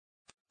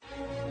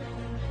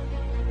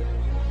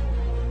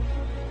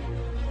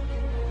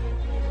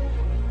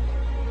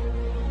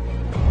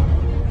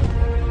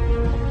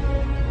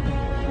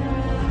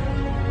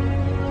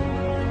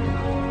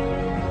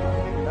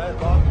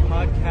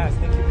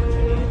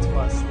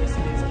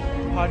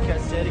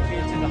podcast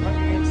dedicated to the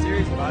Hunger Games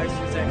series by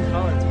Suzanne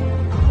Collins.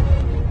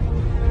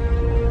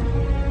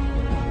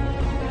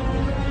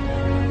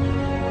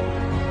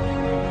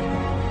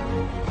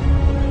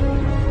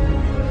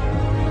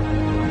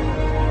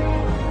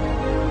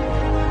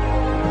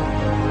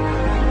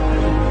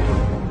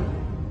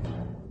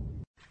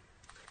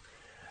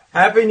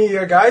 Happy New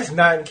Year, guys.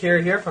 Matt and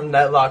Kira here from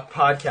Nightlock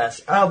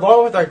Podcast.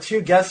 Along with our two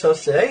guest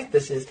hosts today,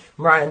 this is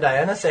Mariah and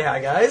Diana. Say hi,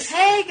 guys.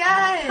 Hey,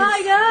 guys.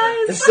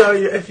 Hi, guys. So,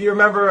 if you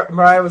remember,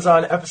 Mariah was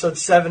on episode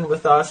 7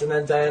 with us, and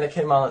then Diana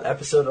came on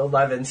episode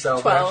 11. So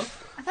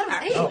 12. I thought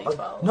it was 8. Actually,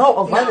 12. No,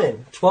 11.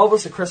 No. 12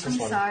 was the Christmas I'm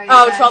one. sorry.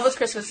 Oh, guys. 12 was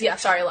Christmas. Yeah,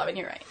 sorry, 11.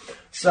 You're right.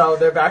 So,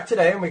 they're back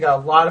today, and we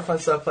got a lot of fun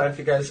stuff planned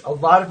for you guys. A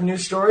lot of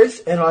news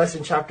stories analyzed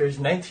in chapters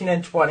 19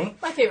 and 20.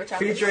 My favorite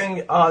chapters.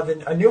 Featuring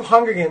a new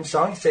Hunger Games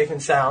song, Safe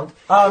and Sound.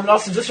 And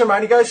also, just to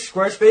remind you guys,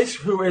 Squarespace,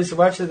 who is the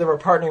website that we're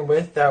partnering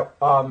with, that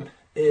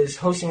is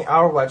hosting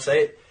our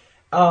website,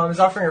 is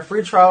offering a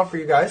free trial for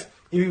you guys.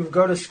 You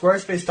go to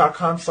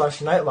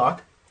squarespace.com/nightlock.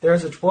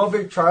 There's a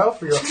 12-week trial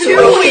for your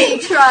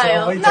 2-week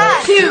trial. 12-week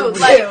Not trial. 2.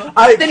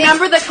 Like, the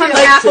number that comes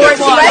after It's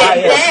 1. right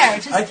there.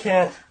 Just I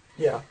can't.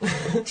 Yeah.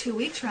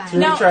 2-week trial.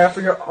 2-week trial for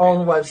your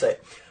own website.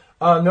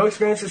 No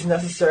experience is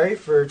necessary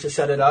to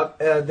set it up.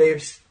 They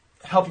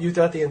help you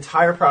throughout the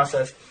entire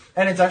process,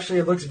 and it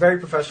looks very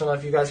professional.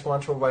 If you guys go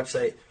onto a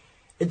website,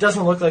 it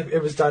doesn't look like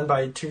it was done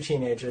by 2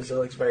 teenagers. It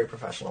looks very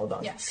professional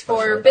done. Yes,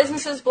 for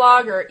businesses,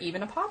 blog, or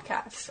even a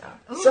podcast.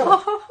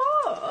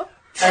 So,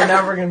 and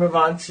now we're going to move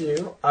on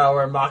to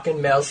our mock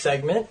and mail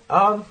segment.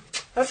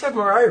 Let's have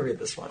Mariah read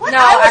this one. What? No,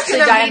 I was actually,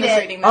 gonna Diana's read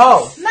it. reading this.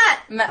 Oh.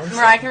 Matt.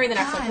 Mariah can read the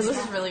next one Guys, because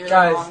this is really, really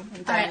Guys. long.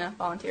 And Diana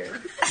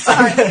volunteered.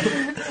 Sorry. All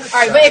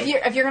right, but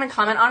if you're gonna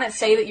comment on it,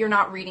 say that you're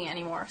not reading it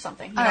anymore or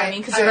something. You know what I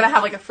mean? Because you're gonna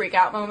have like a freak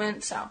out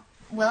moment. So.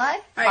 Will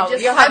I? All right,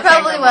 just, you'll I have a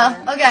probably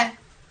fangirl will.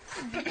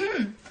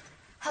 Okay.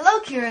 Hello,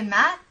 Kira and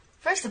Matt.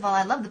 First of all,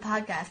 I love the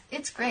podcast.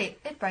 It's great.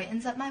 It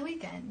brightens up my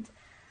weekend.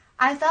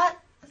 I thought...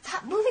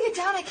 Stop moving it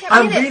down. I can't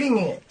I'm read it. reading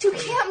it. You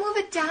can't move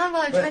it down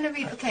while I'm trying to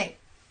read. Okay.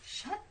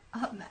 Shut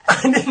up, Matt.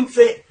 I didn't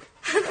say...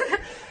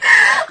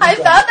 I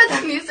thought that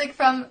the music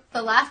from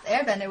The Last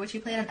Airbender, which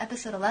you played on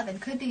episode 11,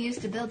 could be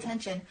used to build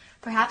tension.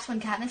 Perhaps when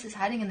Katniss is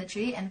hiding in the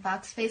tree and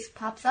Fox's face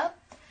pops up.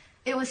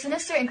 It was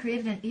sinister and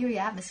created an eerie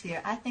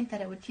atmosphere. I think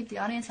that it would keep the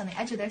audience on the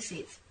edge of their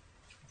seats.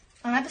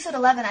 On episode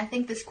 11, I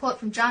think this quote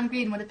from John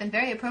Green would have been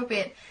very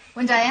appropriate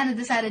when Diana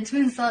decided to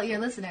insult your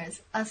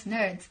listeners, us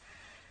nerds.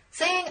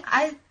 Saying,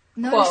 I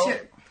noticed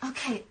your...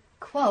 Okay,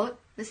 quote.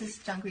 This is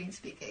John Green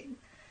speaking.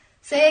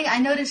 Saying, I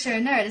noticed you're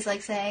a nerd is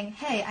like saying,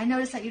 hey, I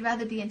noticed that you'd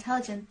rather be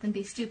intelligent than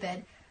be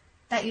stupid,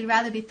 that you'd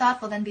rather be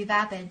thoughtful than be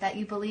vapid, that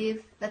you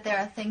believe that there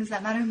are things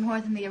that matter more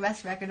than the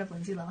arrest record of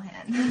Lindsay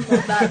Lohan.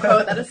 That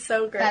quote. That is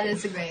so great. That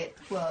is a great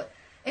quote.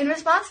 In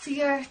response to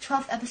your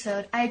 12th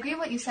episode, I agree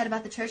what you said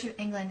about the Church of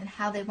England and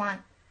how they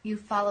want you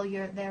follow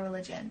their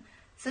religion.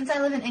 Since I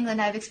live in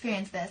England, I've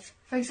experienced this.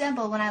 For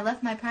example, when I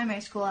left my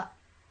primary school,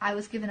 I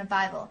was given a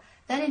Bible.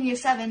 Then in year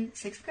 7,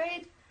 6th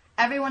grade,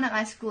 everyone at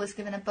my school was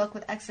given a book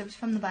with excerpts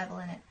from the Bible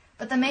in it.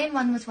 But the main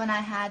one was when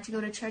I had to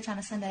go to church on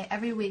a Sunday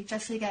every week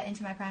just to get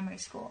into my primary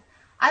school.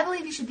 I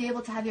believe you should be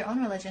able to have your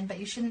own religion, but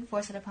you shouldn't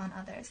force it upon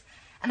others.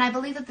 And I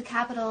believe that the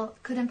capital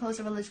could impose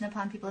a religion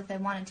upon people if they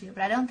wanted to,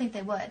 but I don't think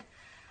they would.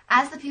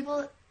 As the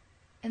people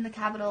in the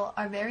capital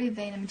are very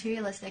vain and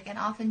materialistic and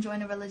often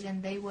join a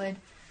religion, they would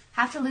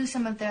have to lose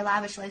some of their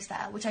lavish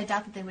lifestyle, which I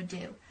doubt that they would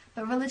do.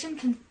 But religion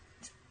can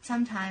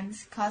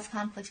sometimes cause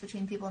conflicts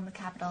between people in the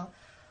capital.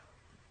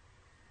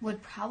 The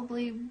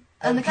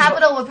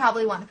capital would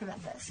probably want to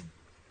prevent this.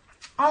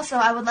 Also,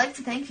 I would like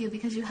to thank you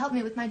because you helped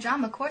me with my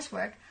drama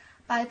coursework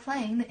by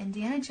playing the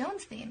Indiana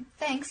Jones theme.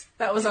 Thanks.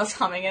 That was us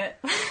humming it.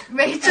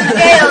 Rachel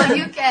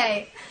Gale,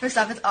 UK. First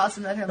off, it's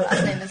awesome that her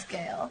last name is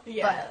Gale.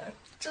 Yeah. But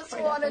just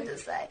wanted to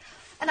say.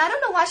 And I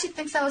don't know why she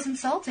thinks I was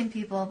insulting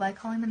people by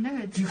calling them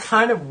nerds. You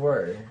kind of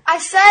were. I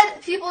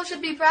said people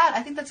should be proud.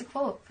 I think that's a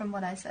quote from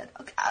what I said.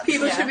 Okay.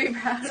 People should be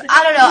proud.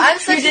 I don't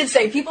know. You did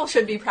say people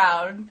should be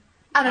proud.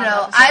 I don't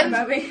know. I'm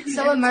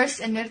so immersed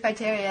in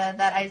nerdfighteria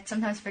that I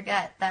sometimes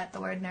forget that the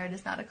word nerd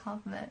is not a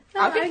compliment.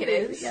 I think it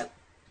is. Yep.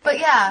 But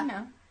yeah.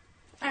 No.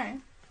 All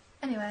right.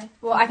 Anyway.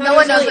 Well, I no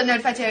one knows what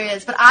nerdfighteria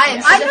is, but I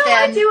am such a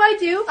fan. I do. I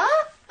do.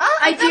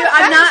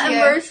 I'm not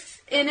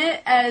immersed in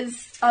it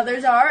as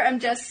others are. I'm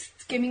just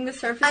skimming the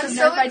surface of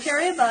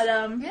nerdfighteria, but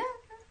yeah.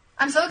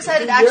 I'm so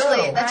excited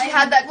actually that you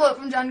had that quote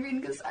from John Green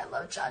because I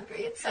love John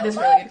Green so much. That is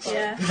really good quote.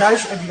 Yeah.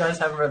 If you guys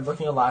haven't read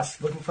Looking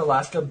for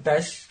Alaska,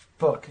 best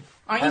book.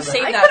 Aren't you ever.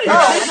 saying that?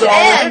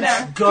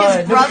 And good.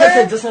 his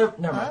brother,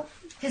 never mind.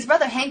 His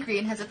brother Hank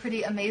Green has a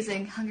pretty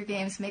amazing Hunger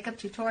Games makeup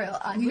tutorial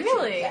on YouTube.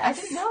 Really? Yes.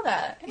 I didn't know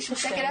that. You should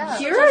check it out.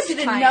 Kira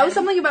didn't know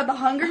something about the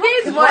Hunger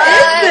Games? What?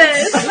 What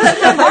is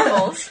this?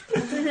 Marvels.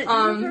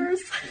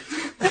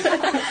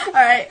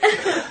 Alright.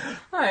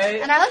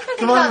 And I like to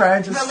think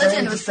Ryan, about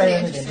religion was pretty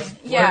interesting.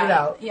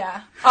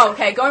 Yeah. Oh,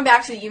 okay, going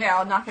back to the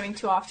email, not getting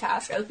too off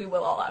task, as we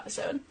will all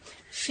episode.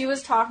 She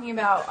was talking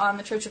about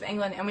the Church of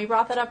England, and we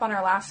brought that up on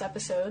our last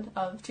episode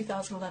of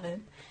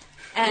 2011.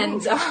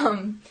 And so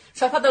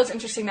I thought that was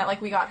interesting that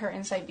like we got her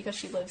insight because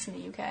she lives in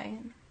the UK.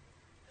 And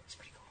it's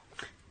pretty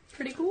cool.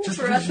 Pretty cool just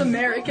for us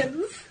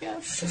Americans.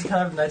 Yes. It's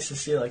kind of nice to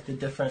see like the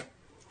different,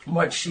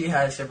 what she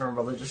has different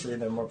religiously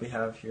than what we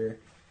have here.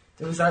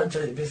 Was that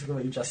basically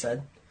what you just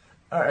said?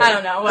 All right. I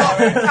don't know.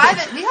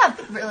 Whatever. We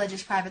have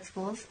religious private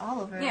schools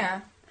all over.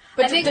 Yeah.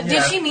 But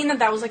did she mean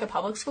that was like a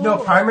public school? No,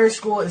 primary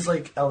school is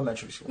like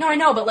elementary school. No, I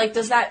know, but like,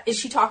 is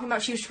she talking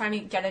about she was trying to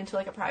get into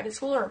like a private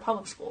school or a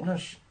public school? No,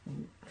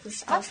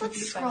 let's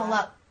scroll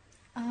up.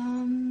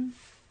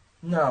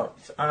 No,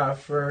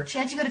 she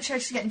had to go to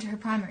church to get into her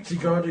primary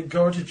school. To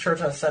go to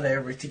church on Sunday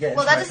to get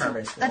into my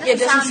primary school. It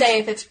doesn't say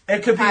if it's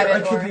it could be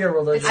a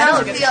religious. I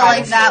don't feel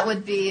like that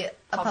would be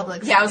a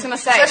public school. Yeah, I was gonna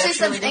say, especially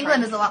since really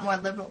England is a lot more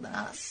liberal than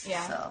us.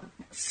 Yeah.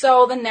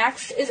 So the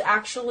next is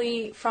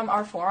actually from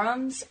our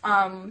forums.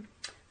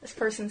 This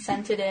person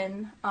sent it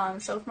in.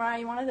 So Mariah,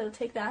 you wanted to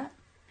take that?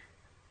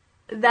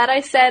 That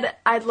I said,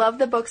 I love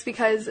the books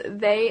because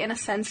they, in a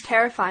sense,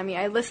 terrify me.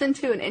 I listened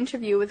to an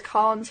interview with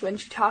Collins when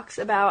she talks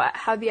about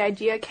how the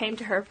idea came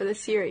to her for the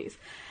series.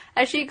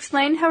 As she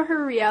explained how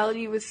her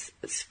reality was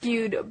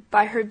skewed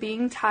by her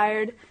being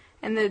tired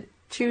and the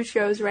two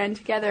shows ran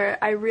together,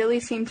 I really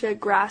seemed to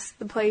grasp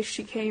the place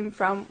she came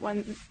from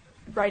when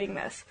writing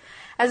this.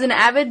 As an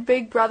avid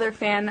Big Brother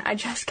fan, I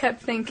just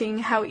kept thinking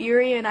how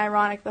eerie and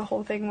ironic the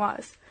whole thing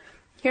was.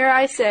 Here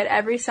I sit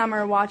every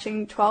summer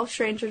watching 12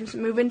 strangers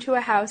move into a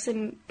house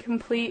and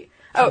compete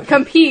to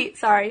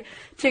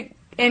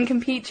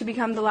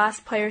become the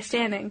last player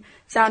standing.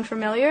 Sound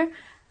familiar?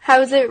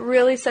 How is it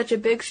really such a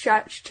big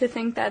stretch to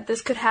think that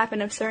this could happen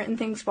if certain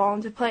things fall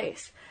into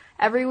place?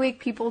 Every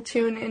week people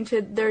tune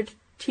into their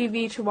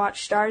TV to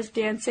watch stars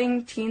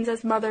dancing, teens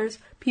as mothers,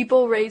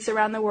 people raised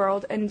around the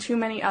world, and too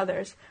many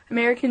others.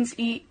 Americans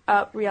eat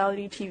up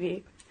reality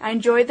TV. I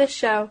enjoy this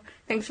show.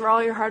 Thanks for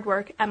all your hard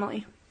work,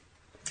 Emily.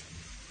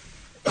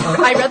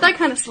 I read that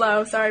kind of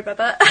slow. Sorry about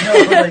that.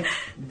 No, but like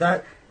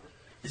that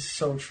is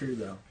so true,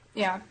 though.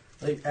 Yeah.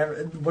 Like,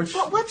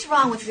 what's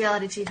wrong with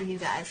reality TV, you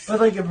guys? But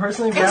like,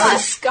 personally, it's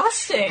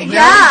disgusting.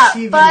 Yeah,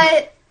 TV,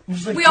 but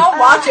like, we all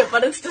watch it,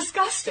 but it's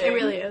disgusting. It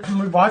really is.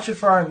 We watch it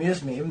for our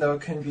amusement, even though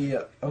it can be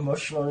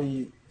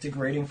emotionally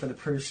degrading for the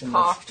person.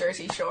 Cough,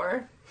 Jersey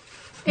Shore.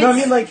 No, I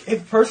mean like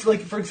for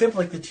example,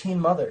 like the teen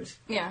mothers.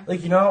 Yeah.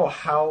 Like, you know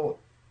how.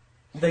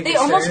 They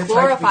almost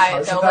glorify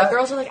it, though. Like,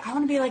 girls are like, I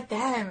want to be like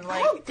them.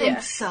 Like, I don't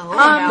think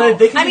so.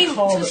 They can be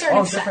called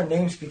all different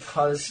names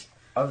because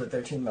of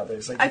their teen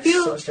mothers. Like, it's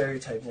so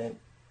stereotyped and it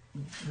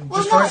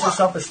destroys their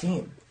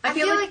self-esteem. I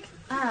feel like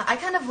I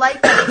kind of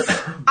like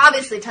that.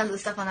 Obviously, tons of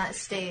stuff on that is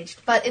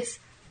staged, but it's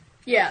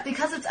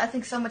because it's, I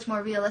think, so much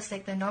more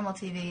realistic than normal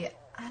TV.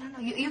 I don't know.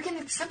 You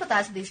can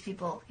sympathize with these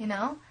people, you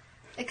know?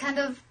 It kind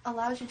of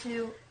allows you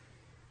to...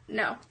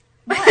 No.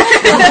 No,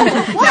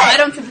 I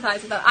don't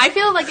sympathize with that. I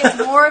feel like it's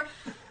more...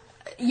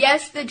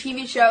 Yes, the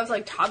TV shows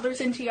like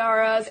Toddlers and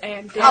Tiaras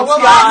and Dance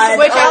Gods,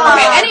 which are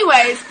okay.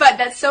 Anyways, but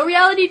that's still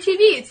reality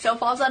TV. It still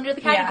falls under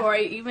the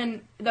category,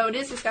 even though it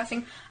is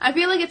disgusting. I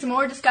feel like it's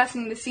more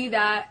disgusting to see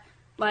that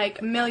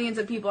like millions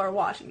of people are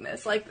watching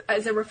this, like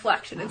as a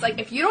reflection. It's like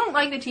if you don't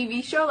like the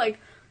TV show, like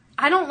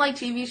I don't like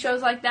TV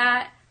shows like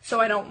that, so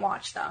I don't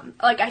watch them.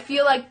 Like I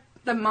feel like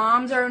the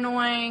moms are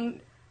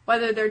annoying.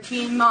 Whether they're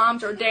teen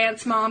moms or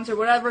dance moms or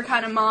whatever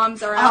kind of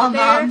moms are out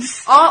there.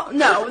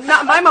 No,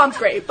 not my mom's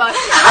great, but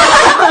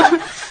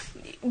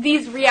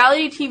these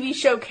reality TV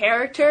show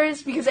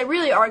characters, because they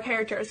really are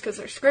characters because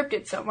they're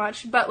scripted so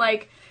much, but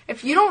like,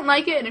 if you don't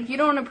like it and if you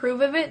don't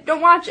approve of it,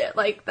 don't watch it.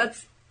 Like,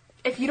 that's,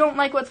 if you don't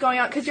like what's going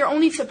on, because you're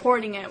only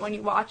supporting it when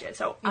you watch it,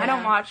 so I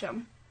don't watch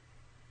them.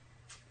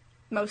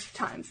 Most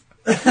times.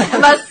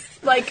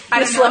 Unless, like, I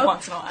don't know. Slip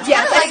once in a while.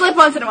 Yeah, I slip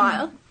once in a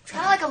while. It's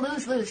kind of like a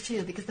lose-lose,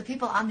 too, because the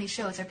people on these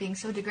shows are being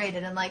so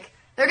degraded, and, like,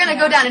 they're going to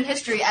go down in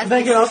history as...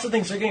 But I also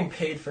think they're getting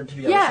paid for it to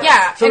be on the show.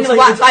 Yeah, so and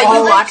like, by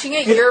you watching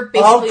it, you're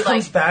basically, all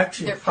comes back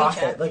to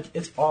profit. Paycheck. Like,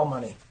 it's all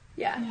money.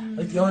 Yeah.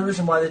 Like, the only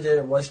reason why they did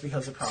it was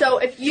because of profit. So,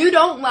 if you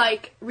don't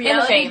like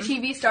reality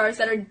TV stars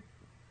that are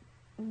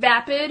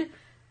vapid...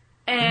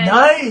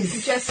 And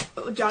just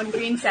John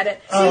Green said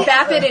it.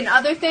 Vapid and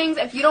other things.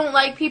 If you don't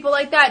like people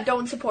like that,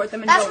 don't support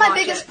them. And that's don't my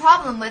biggest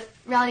problem with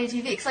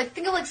reality TV. Because like,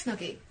 think of like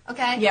Snooki,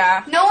 okay?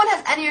 Yeah. No one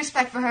has any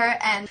respect for her,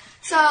 and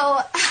so,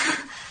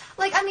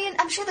 like, I mean,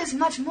 I'm sure there's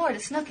much more to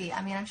Snooki.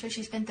 I mean, I'm sure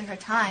she's been through her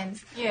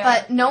times. Yeah.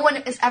 But no one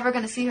is ever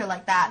going to see her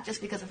like that just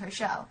because of her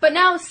show. But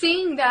now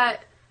seeing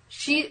that.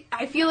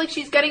 I feel like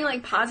she's getting,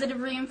 like,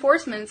 positive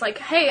reinforcements. Like,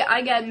 hey,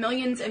 I get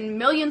millions and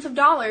millions of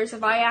dollars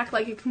if I act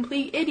like a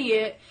complete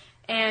idiot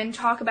and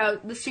talk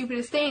about the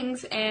stupidest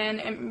things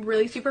and am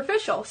really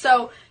superficial.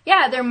 So,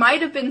 yeah, there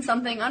might have been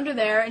something under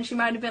there, and she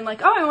might have been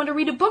like, oh, I want to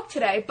read a book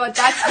today. But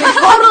that's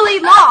totally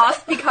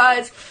lost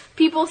because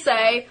people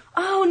say,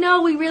 oh,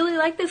 no, we really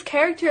like this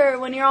character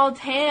when you're all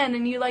tan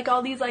and you like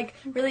all these, like,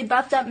 really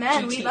buffed up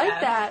men. GTF. We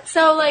like that.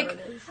 So, like...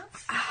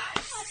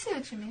 I see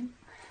what you mean.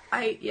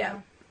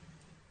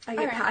 I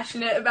get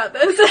passionate about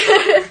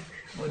this.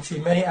 Let's see,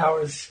 many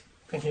hours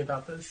thinking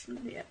about this.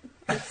 Yeah.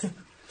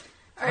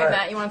 All right,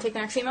 Matt, you want to take the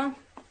next email?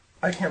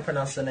 I can't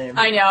pronounce the name.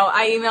 I know.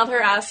 I emailed her,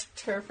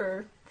 asked her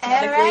for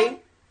phonetically.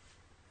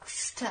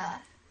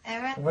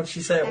 What'd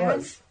she say it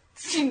was?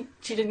 She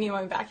didn't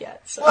email me back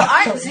yet. So. Well,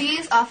 aren't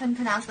Z's often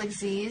pronounced like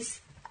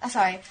Z's?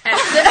 Sorry.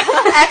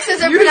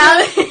 X's are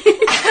pronounced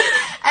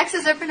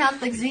X's are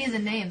pronounced like Z's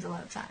in names a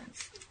lot of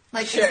times.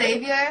 Like Sure.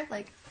 Xavier,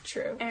 like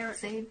True.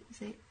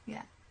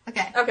 yeah.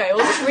 Okay. Okay,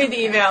 we'll just read the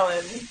email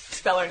and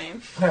spell her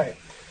name. All right.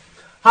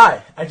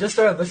 Hi, I just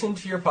started listening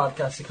to your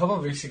podcast a couple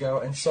of weeks ago,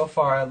 and so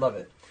far I love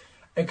it.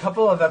 A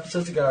couple of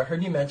episodes ago, I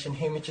heard you mention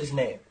Haymitch's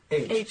name.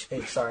 H,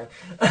 sorry.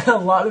 A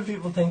lot of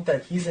people think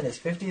that he's in his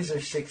 50s or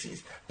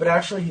 60s, but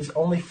actually he's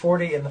only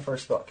 40 in the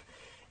first book.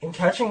 In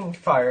Catching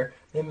Fire,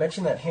 they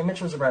mentioned that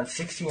Haymitch was around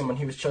 16 when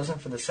he was chosen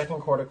for the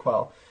second Quarter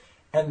Quell,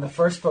 and the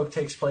first book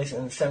takes place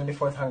in the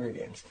 74th Hunger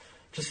Games.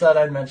 Just thought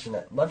I'd mention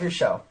it. Love your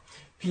show.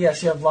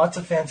 P.S. You have lots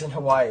of fans in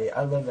Hawaii.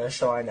 I live there,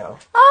 so I know.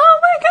 Oh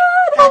my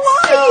god, That's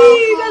Hawaii!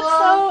 so cool. That's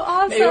so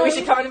awesome. Maybe we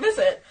should come and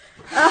visit.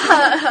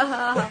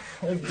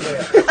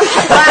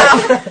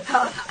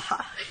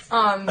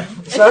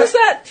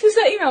 Who's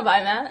that email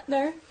by, Matt?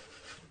 There.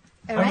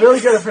 I'm really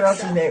good at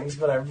pronouncing names,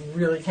 but I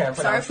really can't pronounce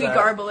Sorry if we that.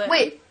 garble it.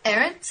 Wait,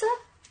 Aranza?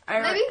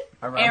 Maybe?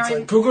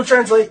 Aaron. Google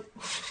Translate.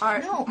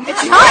 No.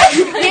 It's not.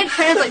 You can't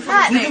translate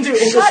from his You can name. do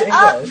English Shut to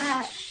up, English.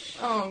 Matt.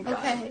 Oh god.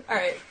 Okay.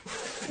 Alright.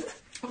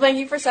 Well, thank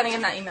you for sending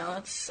in that email.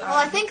 It's, Well,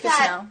 I think good to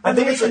that know. I the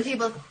think it's reason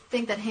like- people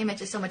think that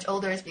Haymitch is so much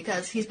older is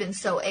because he's been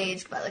so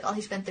aged by like all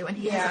he's been through, and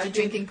he Yeah, has a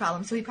drinking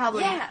problem. So he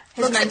probably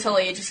His looks mental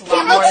age is a he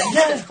lot more looks- than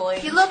Yeah. his physically.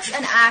 he looks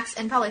and acts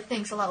and probably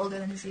thinks a lot older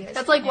than his years.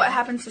 That's like what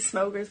happens to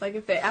smokers. Like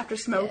if they, after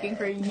smoking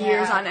for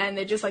years Yeah. on end,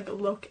 they just like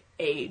look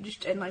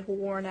aged and like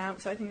worn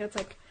out. So I think that's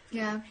like,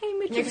 yeah. hey,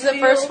 Mitch. Yeah, because at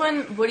first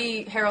when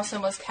Woody Harrelson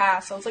was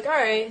cast, I was like,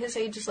 alright, his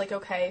age is like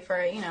okay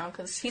for,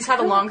 because he's had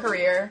a long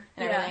career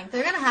and Yeah. everything.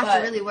 They're gonna have But-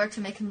 to really work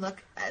to make him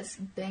look as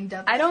banged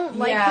up. I don't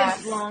like Yeah.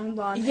 his long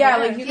blonde Yeah, hair.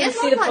 like you He can has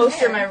see the long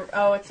poster in hair. my.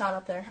 Oh, it's not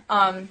up there.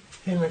 Haymitch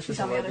is It's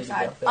on the other a side.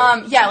 little bit up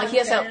there. Yeah, like he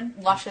has that fan.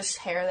 luscious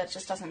hair that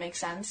just doesn't make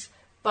sense.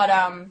 But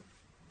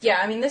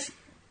yeah, I mean this.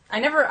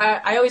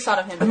 I always thought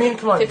of him. I mean,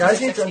 come on, 50s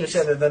guys or need to 60s.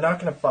 understand that they're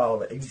not going to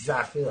follow it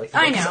exactly like that.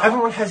 I Because know.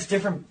 everyone has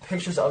different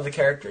pictures of the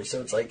characters,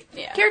 so it's like...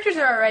 Yeah. Characters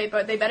are alright,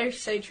 but they better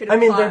stay true to I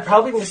mean, plot. they're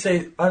probably going to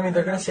say... I mean,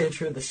 they're going to stay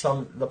true to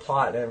the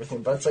plot and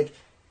everything, but it's like...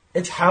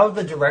 It's how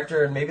the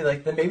director and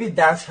maybe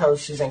that's how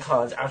Suzanne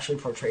Collins actually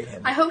portrayed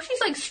him. I hope she's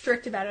like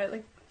strict about it.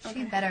 Like,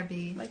 She better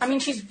be. Like, I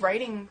mean, she's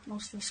writing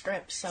most of the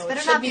scripts, so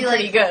Better it should not be be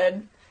pretty like-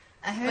 good.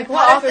 I heard Like, a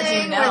what Potter author do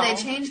you thing where they know?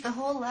 changed the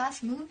whole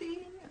last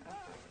movie.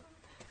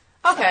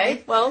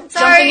 Okay, well,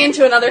 Sorry. jumping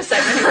into another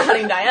segment and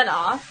cutting Diana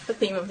off, the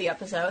theme of the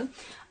episode.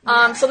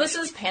 So this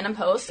is Pan and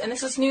Post, and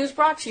this is news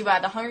brought to you by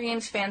the Hunger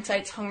Games fan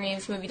sites,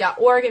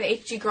 HungerGamesMovie.org, and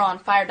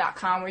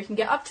HGGirlOnFire.com, where you can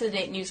get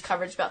up-to-the-date news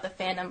coverage about the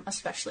fandom,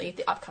 especially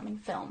the upcoming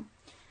film.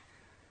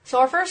 So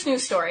our first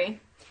news story,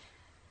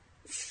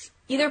 it's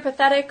either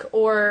pathetic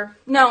or...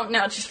 No,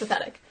 it's just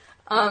pathetic.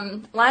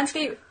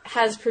 Lionsgate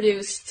has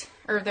produced,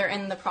 or they're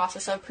in the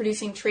process of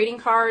producing trading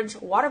cards,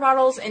 water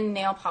bottles, and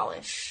nail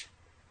polish.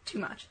 too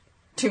much.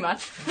 Too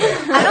much.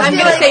 I'm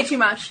gonna say too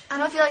much. I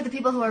don't feel like the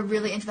people who are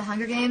really into the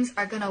Hunger Games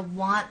are gonna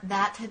want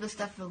that type of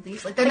stuff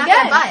released. Like they're not Again,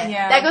 gonna buy it.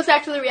 Yeah. That goes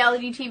back to the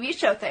reality TV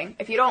show thing.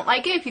 If you don't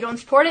like it, if you don't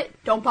support it,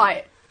 don't buy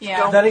it.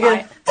 Yeah. Don't Then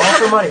again, buy it. all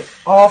for money.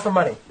 All for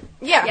money.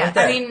 Yeah, Yeah.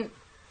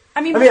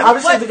 I mean, Obviously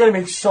what- they're going to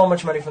make so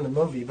much money from the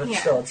movie, but Yeah.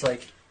 still, it's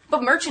like...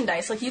 but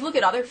merchandise, like you look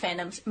at other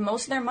fandoms,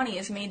 most of their money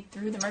is made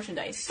through the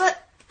merchandise.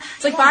 But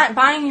It's like yeah.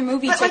 buying your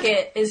movie But, like-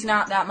 ticket is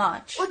not that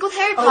much. Like with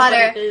Harry Oh,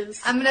 Potter, but it is.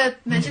 I'm gonna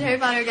mention Harry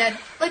Potter again.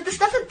 Like the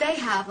stuff that they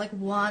have, like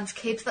wands,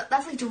 capes,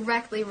 that's like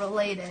directly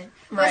related.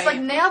 Whereas Right.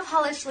 like nail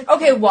polish, like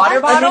Okay, water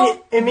what?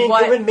 bottle. It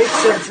would make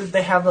sense if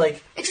they have,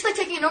 like... It's just like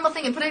taking a normal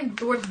thing and putting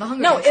the words of the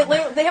Hunger No,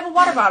 Games. they have a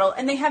water bottle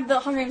and they have the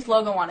Hunger Games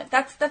logo on it.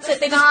 That's it.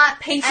 They not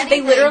just pasted.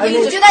 anything. They literally you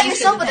can just do that pasted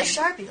yourself the with a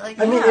thing. Sharpie. Like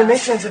I mean, Yeah. it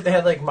makes sense if they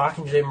had, like,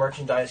 Mockingjay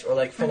merchandise or,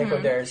 like, Finnick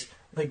O'Dare's,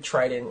 like,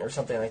 Trident or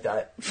something like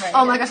that. Right.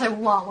 oh my gosh, I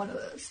want one of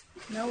those.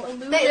 No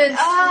allusions They- to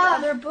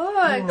other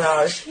books.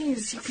 No,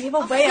 Jeez, you give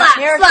away a Slap,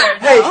 character.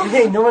 slap.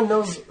 hey, no one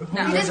knows who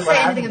No. he He is didn't or what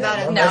say happened anything to about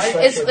him, it. No, unless,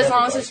 like, it's they as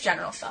long did, as like- it's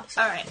general stuff.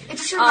 All right. It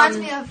just reminds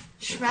me of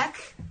Shrek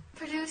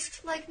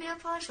produced like nail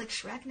polish, like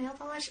Shrek nail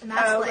polish, and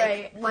that's Oh, like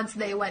right. once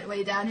they went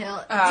way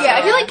downhill. Yeah,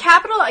 I feel like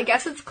Capital. I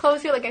guess it's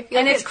close here. Like I feel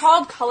And like it's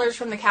called Colors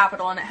from the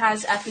Capitol, and it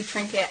has Effie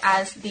Trinket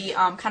as the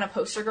kind of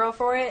poster girl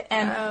for it.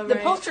 And Oh, the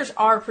right. posters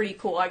are pretty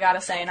cool, I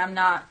gotta say. And I'm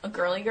not a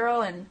girly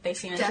girl, and they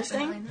seem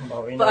Definitely. interesting.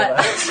 Well, we know But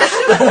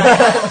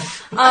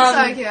that. I'm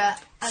sorry, Kira.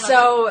 I love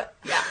so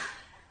yeah.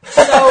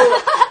 So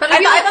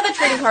I thought the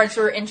trading cards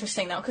were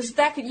interesting though, because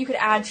you could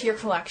add to your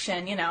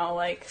collection.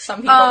 Like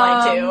some people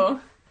might do.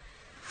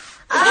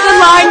 the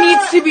line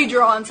needs to be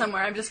drawn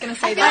somewhere. I'm just gonna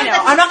say I that.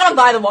 know. I'm not gonna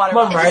buy the water Come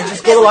on, bottle. Mariah,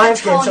 just go to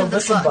Lionsgate. tone So of the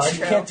listen, book. bud,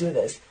 you can't do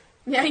this.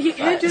 Yeah, you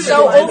can't do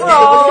So that.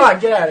 overall- Come on,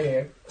 get out of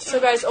here. So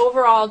guys,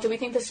 overall, do we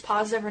think this is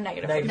positive or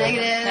negative? Negative.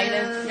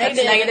 Negative. That's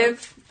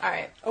negative. All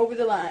right. Over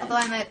the line. Although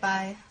I might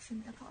buy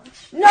some nail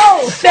polish.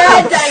 No,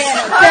 bad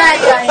Diana.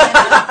 Bad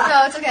Diana.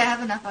 No, it's okay. I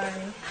have enough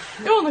already.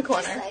 Go in the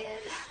corner. Saying.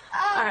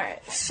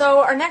 Alright, so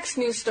our next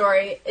news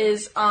story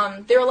is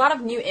there are a lot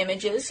of new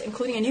images,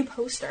 including a new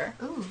poster.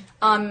 Ooh.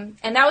 And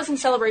that was in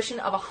celebration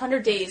of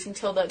 100 days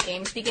until the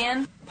games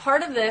began.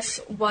 Part of this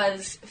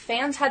was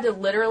fans had to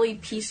literally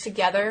piece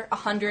together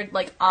 100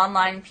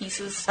 online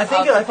pieces I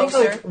think of the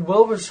poster. like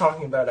Will was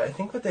talking about it. I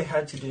think what they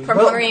had to do From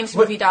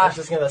HungerGamesMovie.org. I was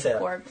just gonna say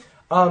that.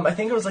 I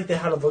think it was like they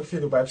had to look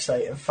through the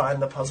website and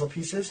find the puzzle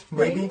pieces.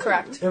 Maybe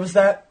correct. It was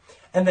that,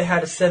 and they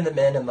had to send them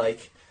in and not they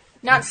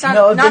just send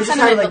had them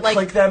to in, but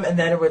click them and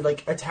then it would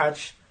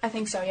attach. I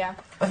think so, yeah.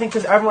 I think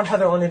because everyone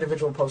had their own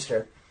individual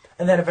poster,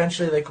 and then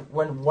eventually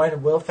when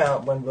Will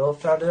found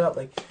it out,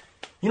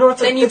 you know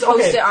what's then you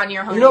post it on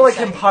your home. You know, in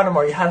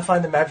Pottermore, you had to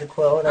find the magic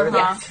quill and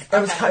everything.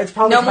 It's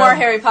probably no more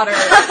Harry Potter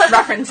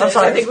references. I'm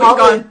sorry. I think we've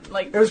gone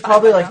it was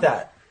probably like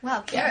that.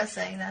 Wow, Kira's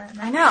saying that.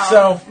 I know.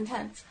 So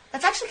intense.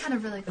 That's actually kind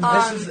of really cool.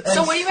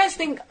 So what do you guys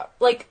think?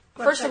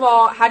 First of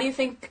all, how do you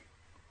think?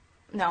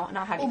 No,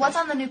 not how do you. Well, what's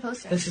on the new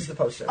poster? This is the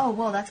poster. Oh,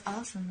 whoa, that's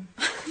awesome.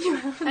 I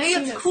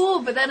think it's cool,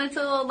 but then it's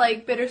a little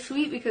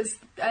bittersweet because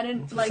I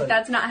didn't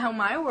that's not how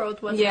my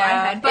world was in my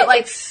head. But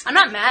I'm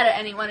not mad at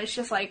anyone. It's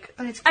just But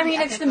it's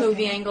it's the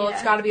movie angle. Yeah.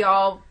 It's got to be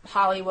all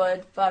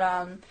Hollywood. But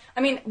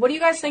what do you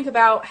guys think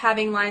about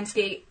having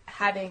Lionsgate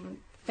having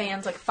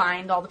fans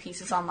find all the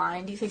pieces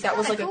online? Do you think that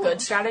was cool. A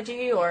good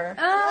strategy or?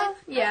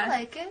 Yeah, I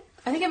like it.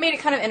 I think it made it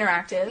kind of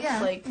interactive.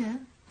 Yeah.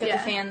 Get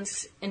the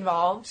fans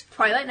involved.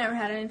 Twilight never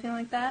had anything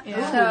like that.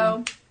 Yeah.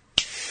 So,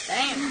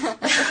 dang.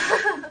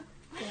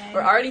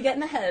 We're already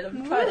getting ahead of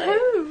Twilight.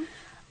 Woo-hoo.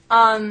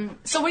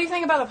 So what do you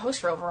think about the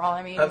poster overall?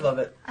 I love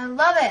it. I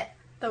love it.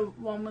 The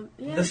one with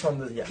this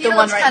one, yeah. Peter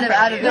looks kind of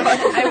out of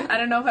it. I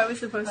don't know if I was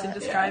supposed to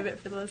describe it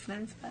for the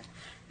listeners, but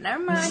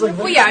never mind. It has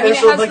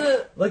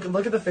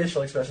look at the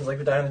facial expressions,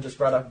 like Diana just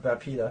brought up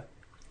about PETA.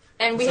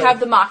 And we have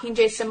the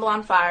Mockingjay symbol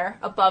on fire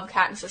above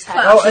Katniss's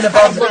head. Oh, and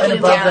above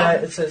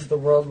that it says, "The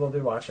world will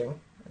be watching."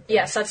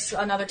 Yes, that's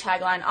another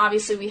tagline.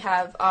 Obviously, we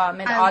have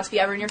 "May the odds be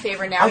ever in your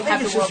favor." Now we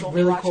have "The world will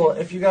be watching." I think it's just really cool.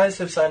 If you guys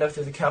have signed up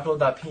through the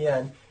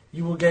Capital.pn,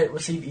 you will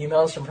receive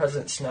emails from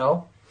President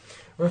Snow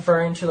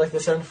referring to the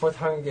 74th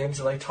Hunger Games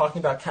and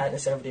talking about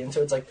Katniss and everything. And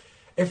so it's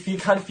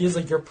it kind of feels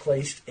like you're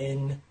placed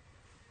in.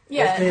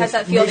 Yeah, it has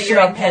that feel that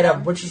you're in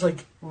Panem, which is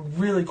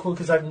really cool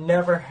because I've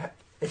never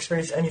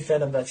experienced any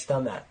fandom that's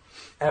done that.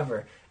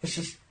 Ever. It's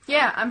just...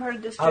 Yeah, I'm part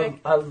of District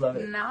I love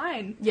it.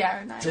 9.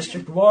 Yeah, 9.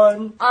 District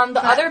 1. The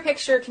other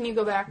picture, can you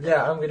go back?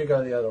 Yeah, I'm going to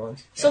go to the other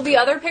ones. So the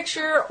other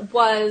picture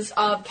was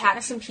of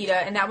Katniss and PETA,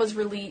 and that was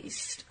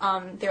released,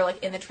 they're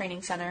in the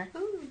training center.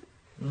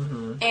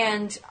 Mm-hmm.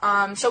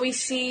 And so we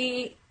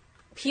see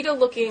PETA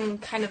looking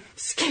kind of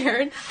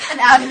scared. And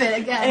out of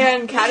it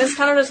again. And Katniss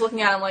kind of just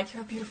looking at him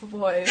you're a beautiful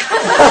boy.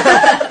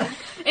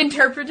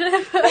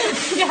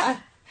 Interpretive. Yeah.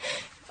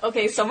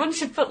 Okay, someone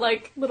should put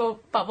little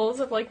bubbles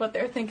of what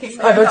they're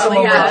thinking. I bet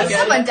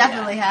someone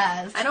definitely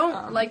has. I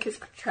don't like his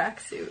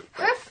tracksuit.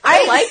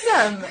 I like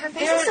them. Her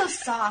face is so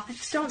soft. I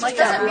just don't like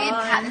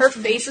that. Her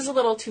face is a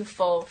little too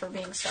full for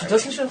being starving.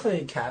 She doesn't look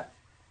like a cat.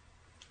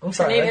 I'm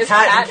sorry. Her name is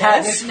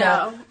Katniss.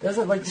 No. She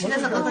doesn't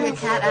look like a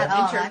cat at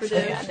all. Actually.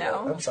 Yeah,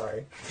 no. I'm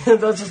sorry.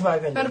 That's just my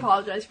opinion. I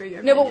apologize for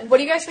your opinion. No, but what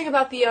do you guys think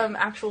about the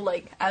actual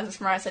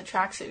as Mariah said,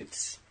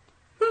 tracksuits?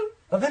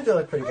 I think they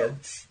look pretty good.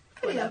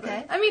 Pretty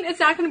okay. I mean, it's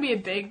not going to be a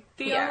big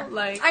deal. Yeah.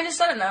 I just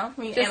don't know.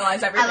 We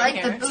analyze everything I like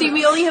here. the boots. See,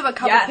 we only have a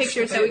couple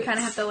pictures, so we kind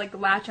of have to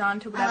latch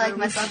on to whatever. I like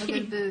myself a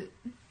good boot.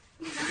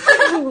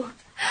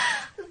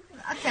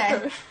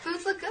 Okay,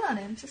 boots look good on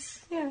him.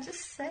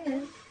 Just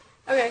saying.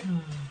 Okay.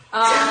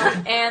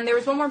 And there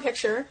was one more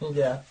picture.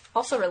 Yeah.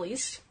 Also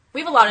released.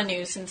 We have a lot of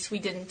news since we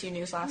didn't do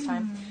news last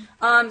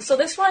time. So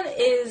this one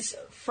is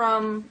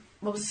from,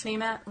 what was his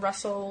name at?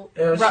 Russ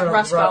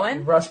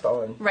Bowen? Russ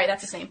Bowen. Right,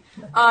 that's his name.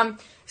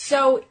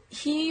 So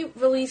he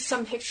released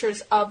some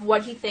pictures of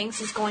what he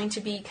thinks is going to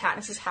be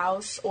Katniss's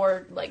house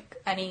or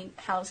any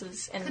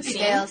houses in the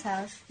scene. Gale's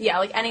house.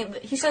 Yeah,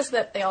 he says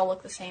that they all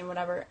look the same,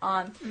 whatever.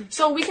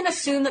 So we can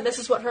assume that this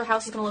is what her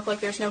house is going to look like.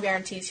 There's no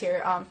guarantees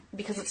here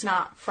because it's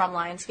not from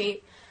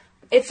Lionsgate.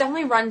 It's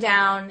definitely run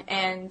down,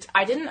 and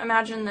I didn't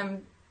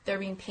imagine there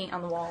being paint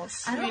on the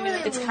walls. I don't really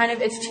it's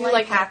too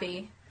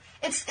happy.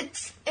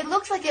 It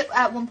looks like it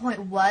at one point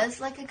was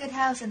a good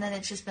house, and then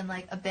it's just been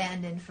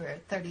abandoned for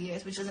 30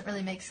 years, which doesn't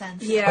really make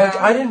sense. Yeah,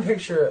 I didn't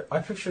picture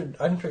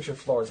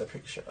floors. I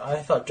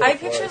thought dirt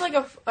floors.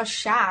 pictured a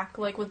shack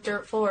with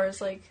dirt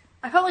floors.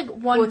 I felt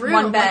one room.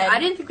 One bed. I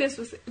didn't think this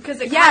was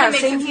because it kind of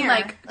makes it seem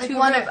two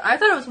rooms. I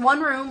thought it was one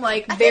room,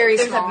 very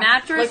there's small. a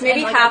mattress,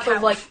 maybe and half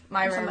of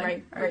my room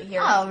right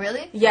here. Oh,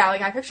 really? Yeah,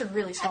 I pictured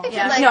really small.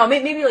 No,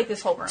 maybe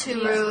this whole room.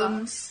 2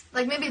 rooms,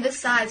 maybe this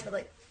size,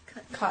 but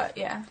cut.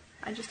 Yeah.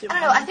 I don't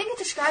know. I think it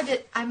described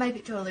it. I might be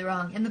totally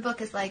wrong. In the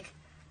book, as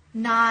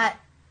not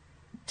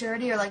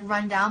dirty or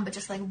run down, but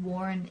just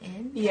worn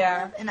in.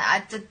 Yeah. And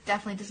it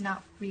definitely does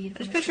not read.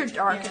 Just picture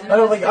dark. Yeah. I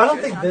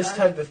don't think this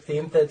type of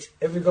theme fits.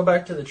 If we go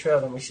back to the trail,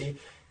 then we see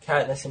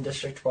Katniss in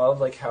District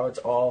 12, how it's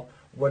all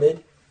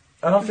wooded.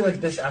 I don't feel like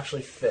this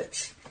actually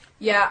fits.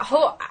 Yeah.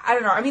 I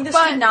don't know. I mean, this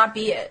could not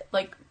be it.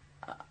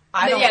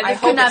 I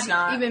hope could it's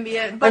not even be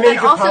it. But then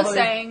also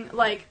saying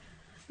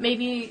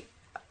maybe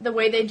the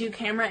way they do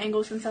camera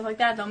angles and stuff like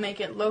that, they'll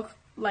make it look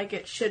like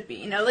it should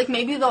be. Like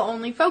maybe they'll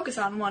only focus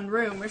on one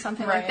room or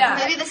something like that.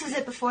 Maybe this is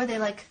it before they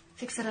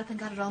fix it up and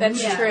got it all.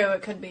 That's true.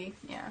 It could be.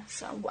 Yeah.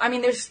 So I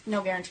mean, there's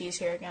no guarantees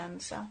here again.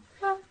 So.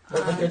 Well,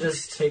 they're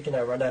just taking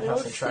a rundown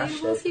house and trash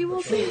it. We'll see.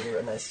 Which would be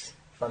a nice,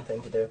 fun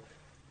thing to do.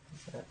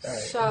 All right.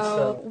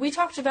 So we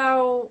talked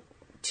about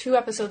 2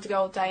 episodes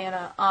ago with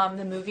Diana,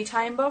 the movie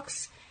tie-in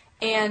books.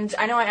 And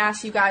I know I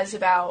asked you guys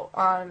about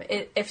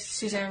if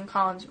Suzanne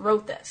Collins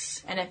wrote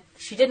this. And if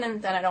she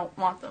didn't, then I don't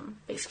want them,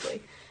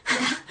 basically.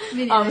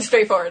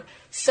 Straightforward.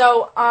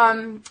 So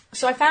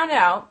I found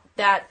out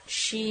that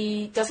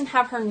she doesn't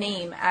have her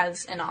name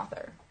as an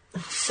author.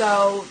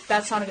 So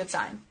that's not a good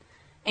sign.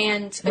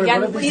 And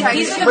again, these are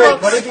the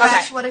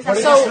books. What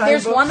exactly? So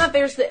there's one that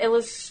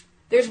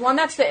there's one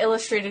that's the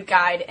illustrated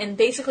guide, and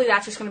basically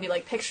that's just going to be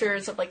like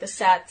pictures of like the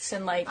sets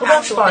and like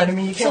actual things. I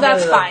mean, you can't so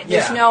that's really, fine. Yeah.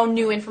 There's no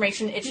new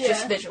information. It's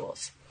just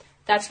visuals.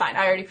 That's fine.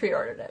 I already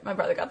pre-ordered it. My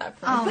brother got that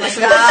for me. Oh my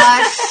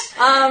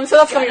gosh. So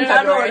that's coming in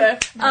February.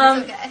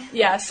 Okay.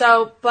 Yeah.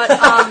 So,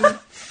 but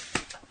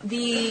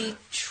the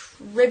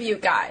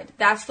tribute guide.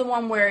 That's the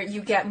one where you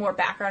get more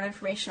background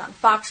information on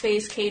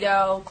Foxface,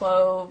 Kato,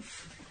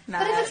 Clove.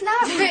 Matt. But if it's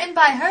not written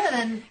by her,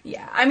 then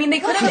yeah, I mean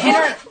they could have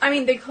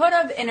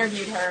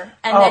interviewed her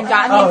and then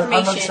gotten the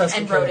information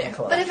and wrote it.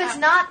 But if it's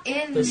not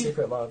in The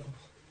Secret Love.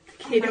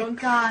 Oh my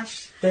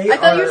gosh. I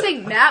thought you were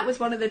saying Matt was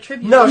one of the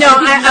tributes. No,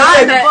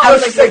 I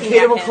was she said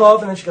Kato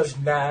Clove, and then she goes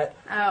Matt.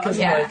 Oh,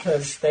 yeah.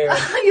 Because they're.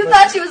 You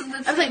thought she was.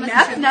 I was like,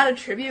 Matt's not a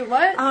tribute.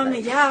 What?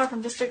 Yeah,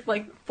 from District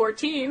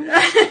 14.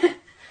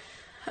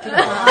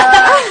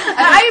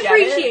 I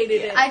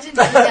appreciated it. I didn't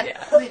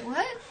get. Wait,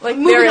 what? Like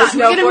there is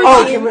no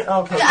 14.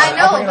 Okay. Yeah, I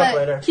know,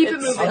 but keep it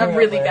moving. It's a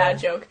really bad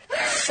joke.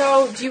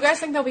 So, do you guys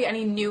think there'll be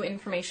any new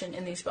information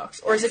in these books,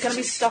 or is it going to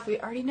be stuff we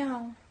already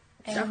know?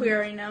 Stuff we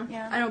already know.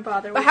 Yeah. I don't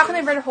bother. But how can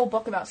they write a whole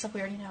book about stuff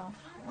we already know?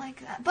 I don't like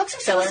that. Books are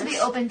supposed to be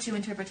open to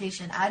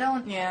interpretation. I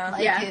don't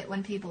like it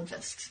when people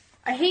just.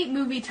 I hate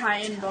movie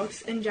tie-in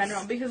books in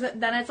general because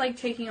then it's like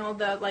taking all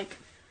the like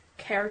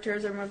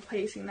characters and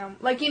replacing them.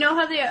 Like you know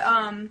how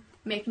they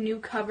make new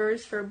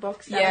covers for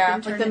books. That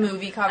have been like the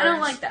movie covers. I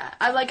don't like that.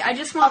 I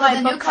just want my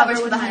the book new covers cover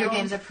for with the my Hunger own.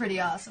 Games are pretty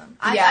awesome.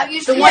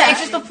 It's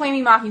just the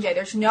Flaming Mockingjay.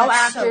 There's no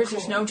That's actors. so cool.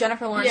 There's no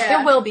Jennifer Lawrence. Yeah.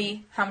 There will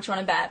be. How much you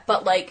want to bet?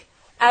 But like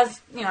as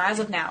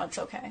of now, it's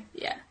okay.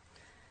 Yeah.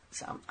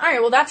 So all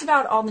right. Well, that's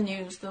about all the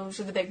news. Those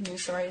are the big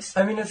news stories.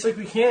 I mean, it's like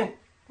we can't.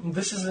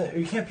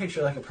 You can't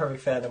picture like a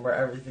perfect fandom where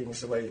everything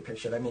is the way you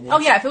picture it. I mean, if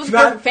it was a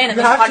perfect fandom,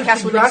 this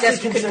podcast would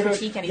exist. We couldn't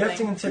critique anything. You have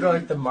to consider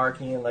like the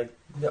marketing and like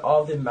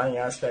all the money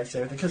aspects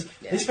and everything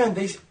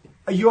because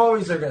you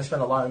always are going to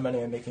spend a lot of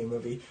money on making a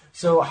movie.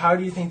 So how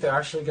do you think they're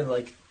actually going to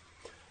like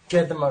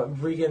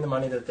regain the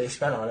money that they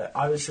spent on it?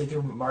 Obviously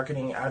through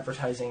marketing,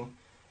 advertising,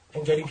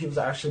 and getting people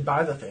to actually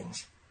buy the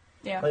things.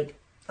 Yeah. Like,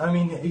 I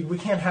mean, we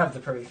can't have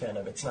the perfect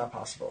fandom. It's not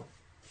possible.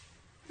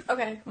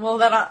 Okay, well,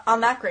 then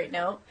on that great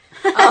note,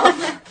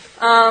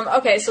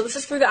 okay, so this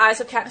is Through the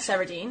Eyes of Katniss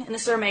Everdeen, and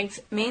this is our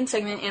main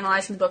segment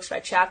analyzing the books by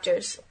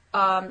chapters.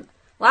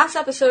 Last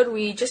episode,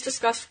 we just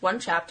discussed one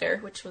chapter,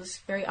 which was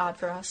very odd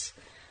for us.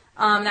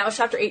 That was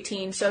chapter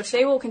 18, so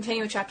today we'll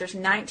continue with chapters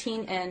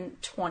 19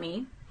 and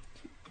 20.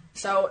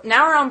 So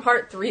now we're on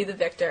part 3, The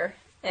Victor,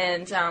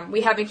 and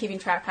we have been keeping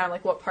track kind of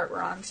like what part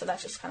we're on, so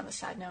that's just kind of a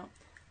side note.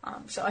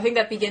 So I think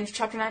that begins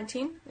chapter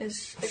 19,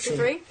 is Victor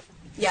 3?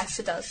 Yes,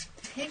 it does.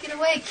 Take it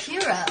away,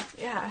 Kira.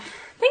 Yeah,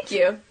 thank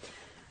you.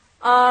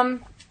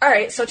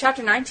 Alright, so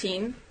chapter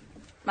 19,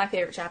 my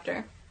favorite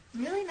chapter.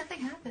 Really? Nothing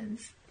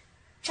happens.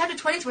 Chapter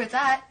 20 is where it's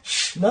at.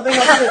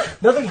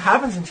 Nothing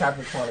happens in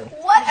chapter 20.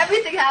 What?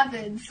 Everything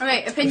happens.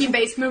 Okay,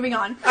 opinion-based, moving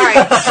on.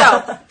 Alright,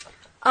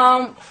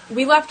 so,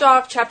 we left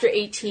off chapter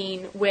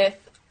 18 with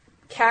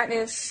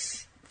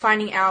Katniss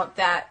finding out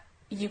that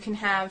you can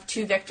have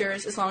 2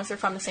 victors as long as they're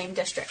from the same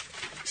district.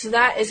 So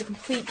that is a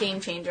complete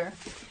game changer.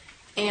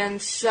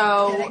 And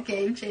so... Get a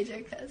game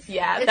changer, cause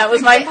that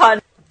was my pun.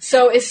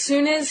 So as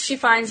soon as she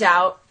finds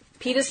out,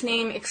 Peeta's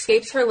name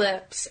escapes her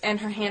lips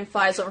and her hand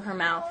flies over her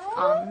mouth.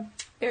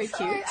 Very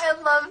cute.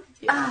 I love...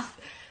 Yeah.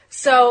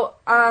 So,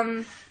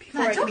 don't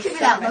give me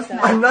that look,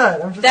 Matt. I'm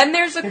not. Then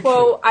there's a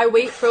quote, I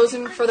wait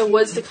frozen for the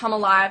woods to come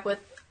alive with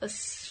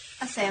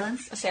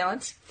assailants.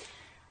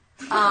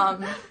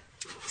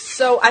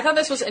 So I thought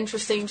this was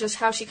interesting, just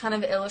how she kind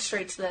of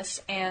illustrates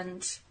this,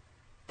 and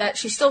that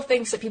she still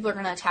thinks that people are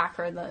going to attack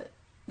her,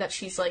 that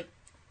she's like,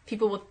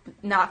 people will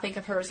not think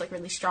of her as like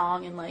really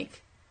strong and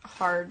like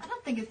hard. I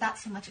don't think it's that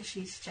so much as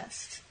she's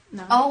just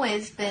No.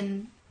 always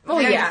been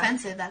very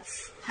defensive.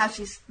 That's how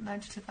she's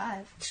learned to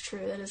survive. It's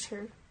true, that is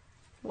her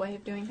way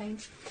of doing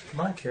things.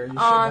 Come on, Kira, you should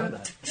know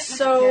that.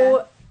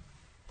 So,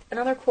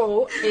 another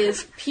quote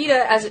is,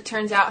 Peeta, as it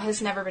turns out,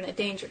 has never been a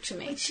danger to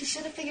me. Which she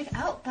should have figured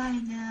out by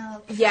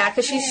now. Yeah,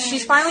 because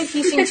she's finally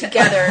piecing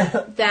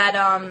together that,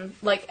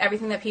 like,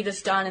 everything that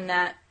Peeta's done and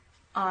that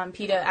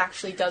Peeta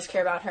actually does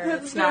care about her.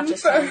 It's not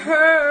just him.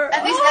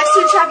 And these next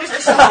 2 chapters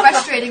are so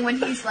frustrating when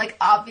he's like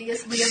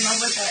obviously in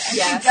love with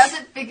her and she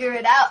doesn't figure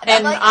it out. And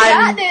I'm like,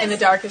 I'm in the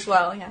dark as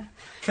well. Yeah.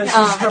 Because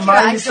her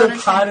mind is so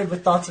clouded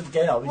with thoughts of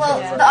Gale. Well,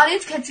 the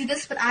audience can't see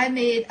this, but I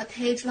made a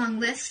page-long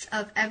list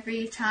of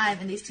every time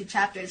in these 2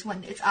 chapters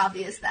when it's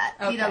obvious that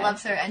Peeta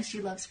loves her and she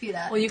loves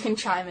Peeta. Well, you can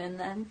chime in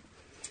then.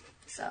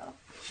 So.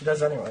 She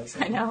does anyways.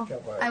 I know.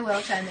 I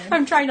will chime in.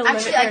 I'm trying to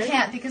limit Actually, I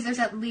can't because there's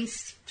at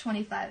least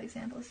 25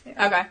 examples here.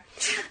 Okay.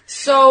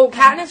 So,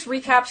 Katniss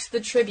recaps the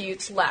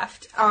tributes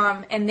left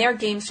and their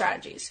game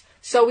strategies.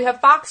 So, we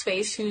have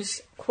Foxface,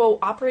 who's, quote,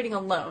 operating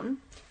alone.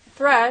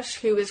 Thresh,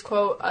 who is,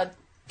 quote, a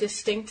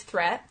distinct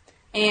threat.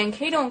 And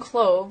Cato and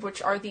Clove,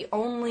 which are the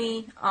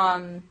only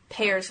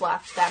pairs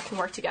left that can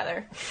work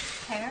together.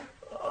 Pair?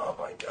 Oh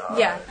my god.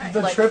 Yeah.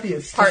 The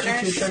tributes.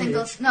 Partners.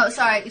 Singles. No,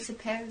 sorry, you said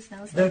pairs.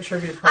 No, they're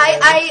tribute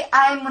partners.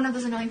 I'm one of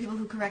those annoying people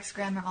who corrects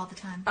grammar all the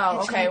time. Oh,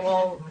 okay,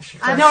 well...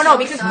 No,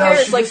 because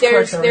pairs, like,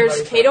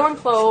 there's Cato and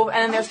Clove, and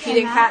then there's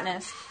Peeta and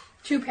Katniss.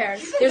 2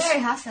 pairs. There's very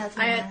hostile to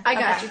me. I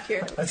got you,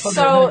 Kira. I told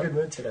you I'm in a good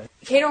mood today.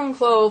 Cato and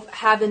Clove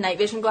have the night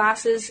vision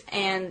glasses,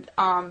 and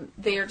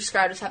they are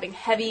described as having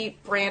heavy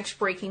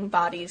branch-breaking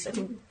bodies. I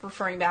think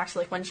referring back to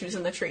like when she was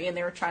in the tree and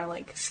they were trying to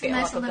like scale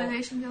nice up a bit.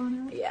 alliteration going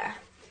on. Yeah,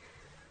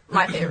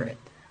 my favorite.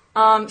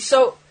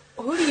 So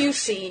who do you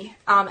see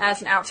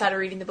as an outsider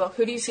reading the book?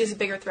 Who do you see as a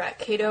bigger threat,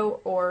 Cato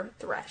or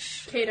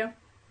Thresh? Cato.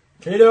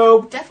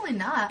 Cato. Definitely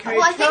not. Cato.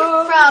 Well, I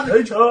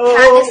think from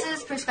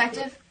Katniss's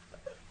perspective.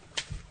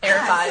 Air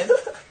 5.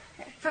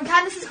 From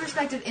Katniss's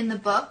perspective in the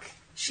book,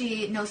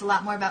 she knows a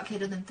lot more about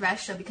Cato than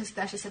Thresh, so because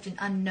Thresh is such an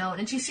unknown,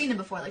 and she's seen him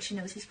before, like she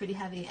knows he's pretty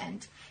heavy,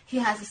 and he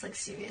has this like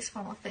serious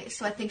formal face,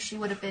 so I think she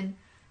would have been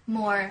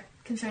more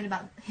concerned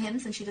about him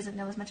since she doesn't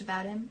know as much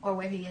about him, or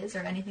where he is, or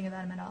anything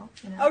about him at all.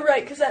 You know? Oh,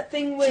 right, because that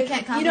thing with, she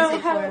can't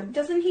compensate for him.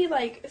 Doesn't he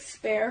like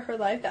spare her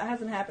life? That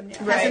hasn't happened yet.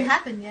 Right. Hasn't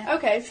happened yet.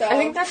 Okay, so... I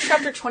think that's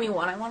chapter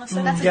 21, I want to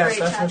say. That's a great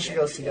that's chapter. when she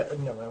goes to get...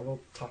 No,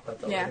 we'll talk about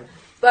that later.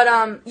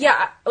 But,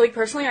 yeah, like,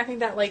 personally, I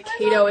think that, like,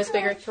 Cato is a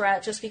bigger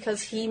threat just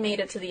because he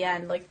made it to the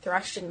end. Like,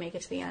 Thresh didn't make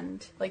it to the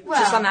end. Like,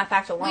 just on that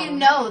fact alone. We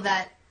know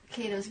that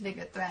Cato's a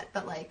bigger threat,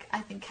 but, like,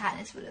 I think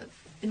Katniss would have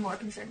been more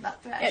concerned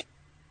about Thresh. Yeah.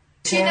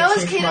 She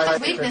knows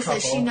Cato's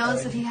weaknesses. She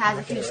knows that he has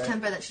a huge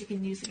temper that she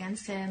can use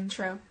against him.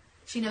 True.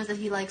 She knows that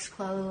he likes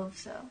Clove,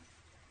 so...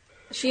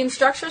 She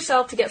instructs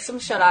herself to get some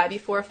shut-eye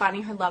before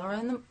finding her lover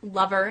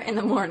in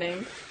the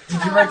morning.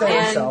 Did you write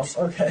that yourself?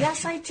 Okay.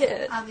 Yes, I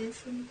did.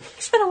 Obviously. I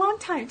spent a long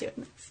time doing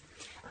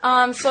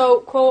this. So,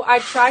 quote, I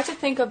try to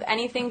think of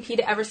anything Peeta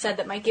ever said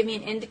that might give me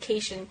an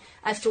indication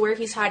as to where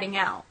he's hiding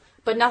out,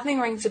 but nothing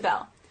rings a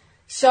bell.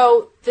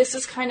 So, this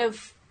is kind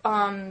of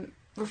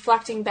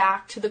reflecting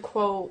back to the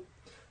quote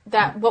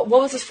that... What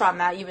was this from,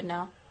 Matt? You would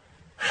know.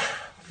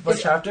 What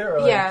chapter?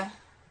 Or yeah.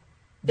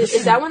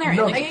 Is that when they're in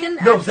the game?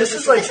 No, this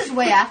is like... This is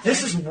way after.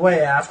 This is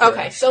way after.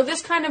 Okay, so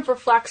this kind of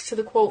reflects to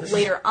the quote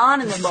later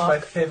on in the book. This is my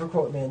favorite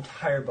quote in the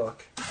entire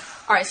book.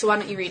 Alright, so why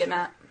don't you read it,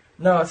 Matt?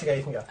 No, it's okay,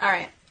 you can go.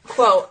 Alright.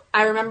 Quote,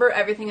 I remember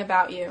everything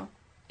about you.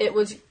 It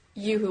was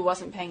you who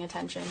wasn't paying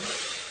attention.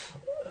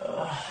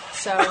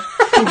 So...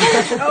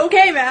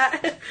 Okay,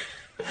 Matt.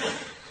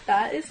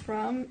 That is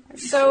from...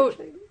 So,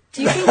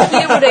 do you think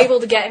Peeta would be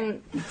able to get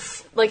in...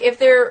 Like, if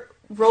their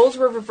roles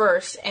were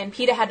reversed and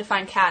Peeta had to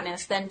find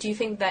Katniss, then do you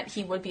think that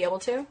he would be able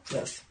to?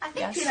 Yes. I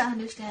think Peeta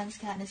understands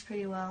Katniss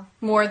pretty well.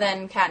 More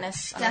than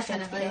Katniss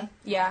understands Definitely. Peeta?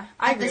 Yeah,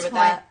 I agree with that.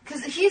 that.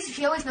 Because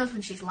he always knows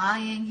when she's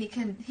lying.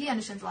 He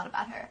understands a lot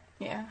about her.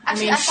 Yeah.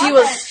 Actually, I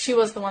mean, she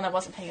was the one that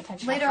wasn't paying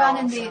attention. Later on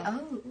in the...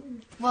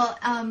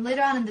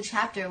 later on in the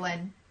chapter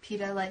when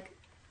Peeta, like...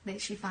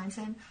 she finds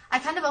him. I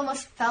kind of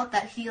almost felt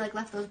that he like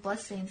left those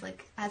bloodstains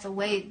like as a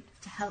way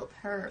to help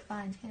her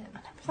find him. I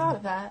never thought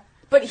of that.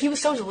 But he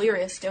was so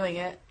delirious doing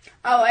it.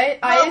 Oh,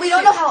 we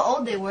don't know how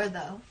old they were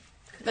though.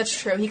 That's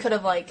true. He could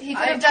have like he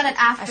could have done it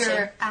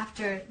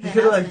after. He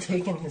could have like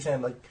taken his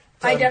hand like.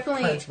 I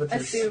definitely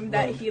assumed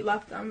that he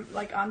left them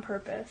like on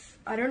purpose.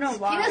 I don't know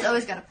why. Peeta's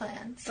always got a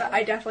plan. So. But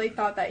I definitely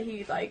thought that he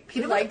was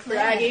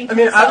dragging. I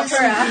mean,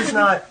 obviously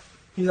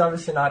he's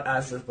obviously not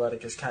as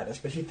athletic as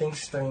Katniss, but he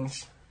thinks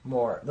things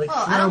more like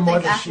I don't more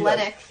think than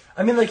athletic.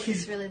 I mean, like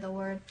he's really the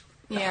word.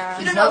 Yeah,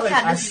 you he's don't know not if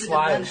like Katniss as is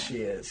sly as she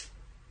is.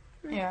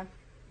 Yeah.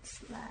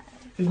 Sly.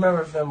 If you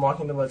remember them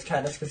walking towards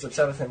Katniss gets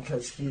upset with him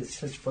because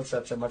his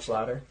footsteps are much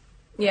louder.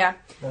 Yeah.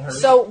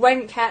 So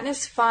when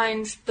Katniss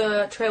finds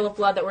the trail of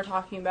blood that we're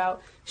talking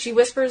about, she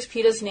whispers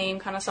Peeta's name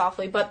kind of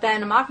softly, but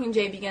then a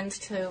Mockingjay begins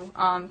to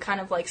kind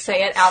of like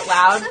say it out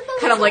loud,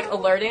 kind of like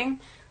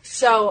alerting.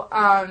 So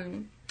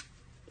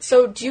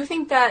so do you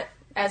think that,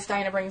 as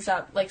Diana brings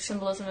up, like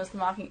symbolism of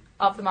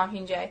the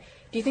Mockingjay,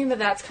 do you think that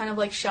that's kind of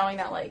like showing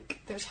that like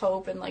there's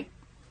hope and like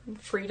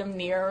freedom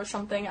near or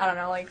something? I don't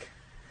know, like.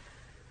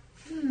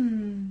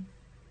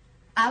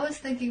 I was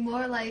thinking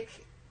more like,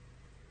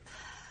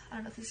 I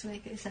don't know if this would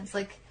make any sense.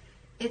 Like,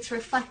 it's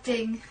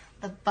reflecting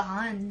the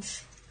bond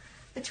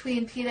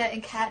between Peeta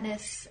and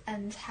Katniss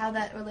and how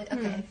that relates.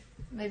 Okay,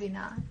 maybe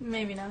not.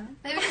 Maybe not.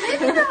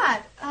 Maybe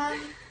not.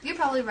 You're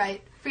probably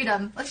right.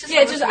 Freedom. Let's just.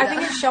 Yeah, I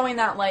think it's showing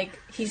that like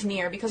he's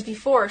near, because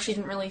before she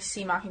didn't really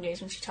see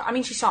Mockingjays when she talked. I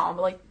mean, she saw him,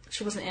 but like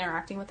she wasn't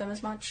interacting with them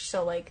as much.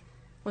 So like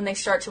when they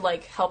start to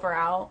like help her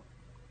out,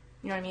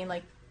 you know what I mean?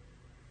 Like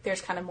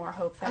there's kind of more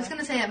hope there. I was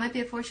gonna say it might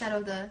be a foreshadow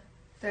of the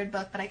third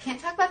book, but I can't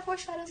talk about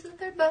foreshadows in the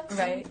third book. So.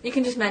 Right. You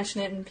can just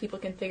mention it and people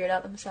can figure it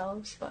out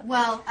themselves. But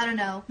well, I don't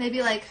know.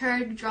 Maybe like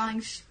her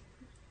drawing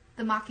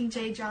the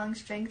Mockingjay drawing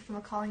strength from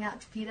a calling out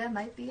to PETA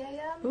might be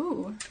a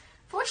ooh.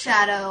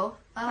 Foreshadow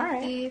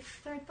of the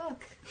third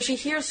book. She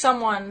hears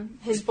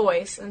his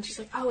voice, and she's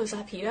like, oh, is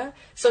that PETA?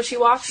 So she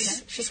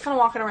walks, she's kind of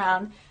walking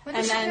around. When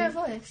did she hear a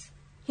voice?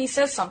 He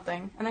says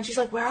something, and then she's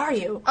like, where are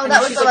you? Oh, and that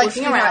was she's the,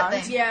 looking around.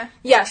 Thing. Yeah.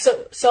 Yeah,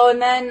 so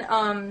and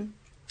then,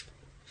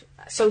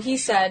 so he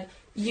said,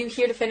 you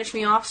here to finish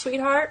me off,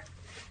 sweetheart?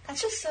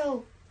 That's just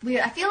so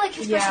weird. I feel like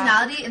his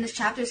personality in this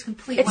chapter is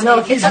completely. He's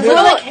a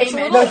little like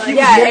Haymitch.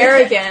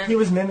 Arrogant. He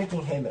was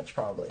mimicking Haymitch,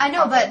 probably. I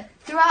know, but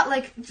throughout,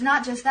 like,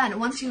 not just then.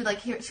 Once you like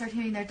start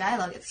hearing their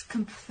dialogue, it's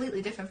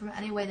completely different from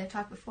any way they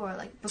talked before.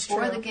 Like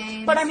before the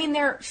game. But I mean,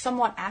 they're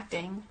somewhat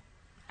acting.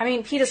 I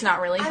mean, PETA's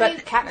not really, but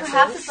Katniss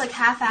perhaps is. it's like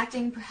half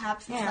acting.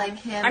 Perhaps it's like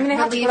him. I mean, they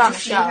have to put on a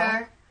show.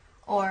 Her,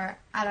 or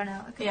I don't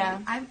know. It could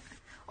be,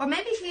 or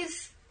maybe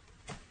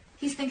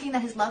he's thinking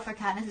that his love for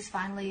Katniss is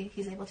finally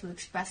he's able to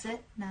express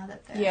it now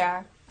that they're.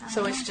 Yeah.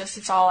 So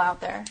it's all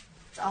out there.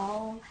 It's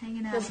all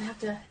hanging out. Doesn't have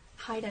to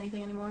hide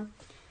anything anymore.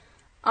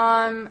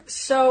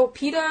 So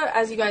PETA,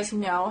 as you guys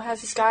know,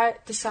 has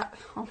disguised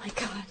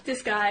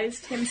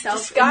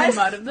himself in the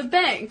mud of the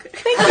bank.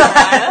 Thank you,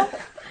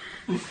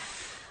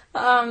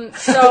 Maya.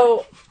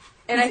 So,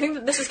 and I think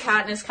that this is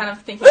Katniss kind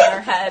of thinking in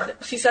her head.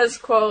 She says,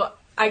 quote,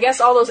 I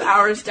guess all those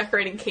hours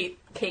decorating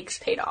cakes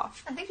paid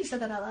off. I think she said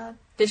that out loud.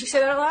 Did she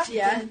say that out loud?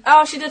 Yeah.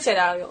 Oh, she did say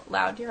that out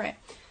loud. You're right.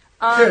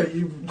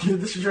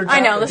 This is your chapter.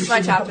 I know, this is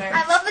my chapter.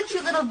 I love the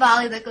cute little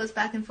volley that goes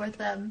back and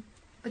forth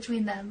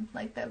between them,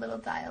 like their little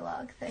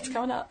dialogue thing. It's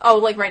coming up. Oh,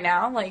 like right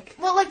now?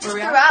 Well, like just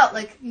throughout,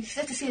 like you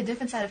get to see a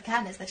different side of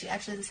Katniss, that she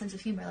actually has a sense of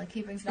humor, like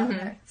he brings it out in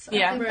her. So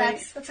I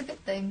think that's a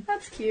good thing.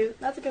 That's cute.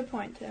 That's a good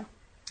point, too.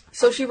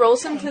 So she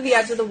rolls him to the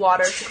edge of the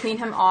water to clean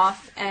him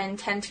off and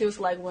tend to his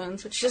leg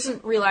wounds, which she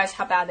doesn't realize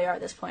how bad they are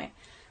at this point.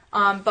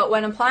 But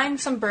when applying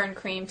some burn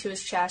cream to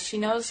his chest, she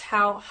knows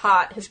how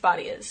hot his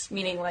body is,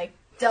 meaning like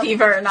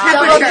fever, not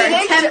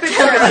temperature.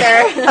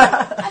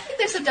 I think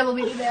there's some double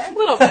meaning there. A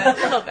little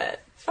bit.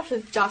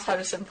 Especially Josh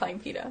Hutcherson playing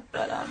PETA.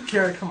 But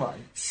Kara, come on.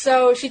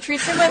 So she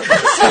treats him with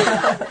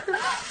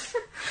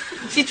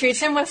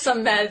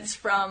some meds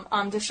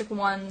from District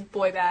 1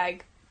 boy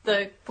bag.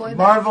 The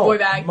Marvel. Boy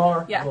bag.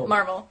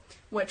 Marvel.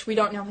 Which we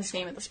don't know his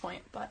name at this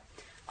point, but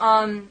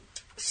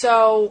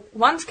so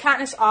once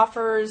Katniss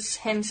offers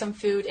him some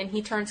food and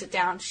he turns it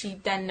down, she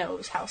then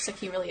knows how sick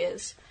he really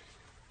is.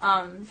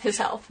 His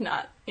health,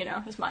 not,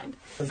 his mind.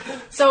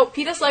 So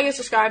PETA's leg is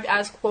described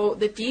as, quote,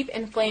 the deep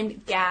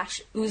inflamed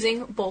gash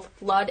oozing both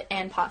blood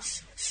and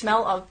pus.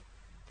 Smell of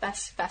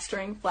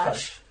festering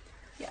flesh.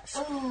 Yes.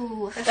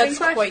 Ooh. That's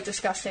quite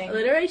disgusting.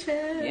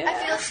 Alliteration. Yeah.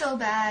 I feel so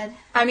bad.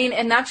 I mean,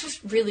 and that's just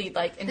really,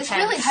 like, intense. This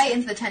really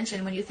heightens the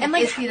tension when you think,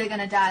 is PETA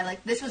gonna die?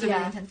 Like, this was a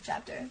really intense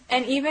chapter.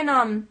 And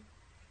even,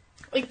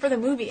 like, for the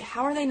movie,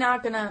 how are they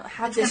not gonna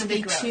have this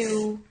be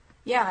too...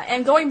 Yeah,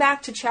 and going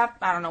back to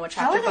I don't know what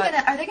chapter,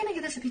 are they gonna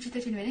give this a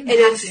PG-13 rating? They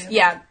have to.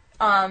 Yeah.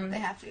 They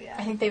have to, yeah.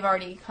 I think they've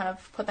already kind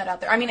of put that out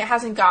there. I mean, it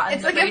hasn't gotten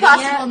it's the like rating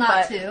impossible yet, not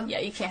but to. Yeah,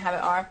 you can't have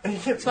it R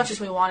as much as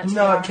we want it to.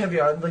 No, it can't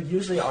be R. Like,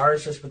 usually R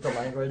is just with the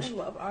language. I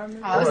love R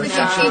movies. I was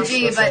thinking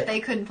PG, but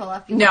they couldn't pull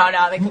off PG.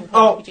 No, they couldn't pull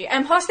off PG.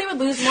 And plus, they would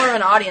lose more of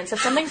an audience.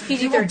 If something's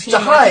PG-13,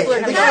 people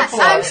are going to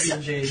pull off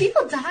PG.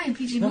 People die in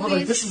PG movies.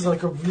 Like, this is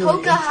like a really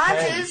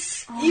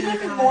Pocahontas.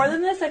 Even more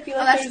than this, I feel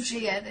like that's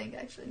G, I think,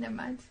 actually. Never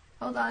mind.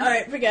 Hold on.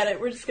 Alright, forget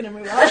it. We're just going to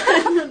move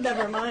on.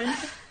 Never mind.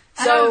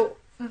 So...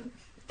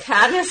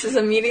 Katniss is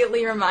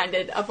immediately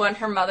reminded of when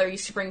her mother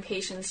used to bring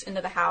patients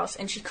into the house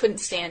and she couldn't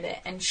stand it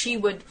and she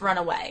would run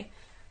away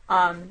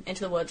into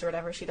the woods or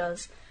whatever she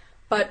does.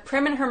 But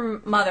Prim and her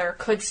mother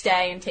could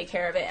stay and take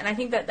care of it. And I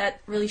think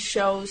that really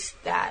shows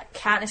that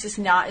Katniss is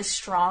not as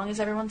strong as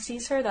everyone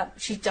sees her, that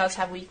she does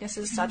have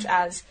weaknesses such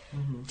as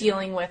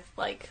dealing with,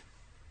 like,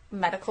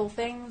 medical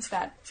things.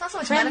 It's not so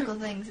much medical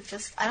things, it's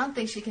just I don't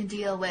think she can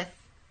deal with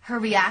her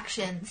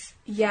reactions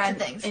to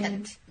things.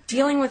 And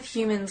dealing with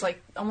humans,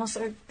 like, almost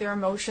their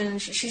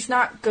emotions. She's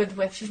not good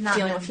with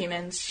dealing with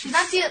humans. She's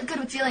not good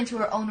with dealing to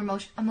her own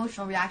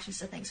emotional reactions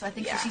to things. So I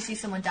think if she sees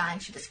someone dying,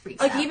 she just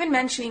freaks out. Like, even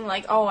mentioning,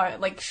 like,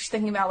 she's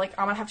thinking about, like,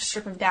 I'm going to have to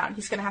strip him down.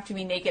 He's going to have to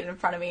be naked in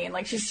front of me. And,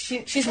 like,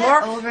 she's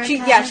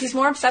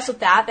more obsessed with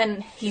that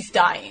than he's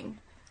dying,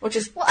 which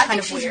is kind of weird. I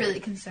think she's really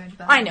concerned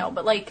about it. I know,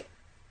 but, like,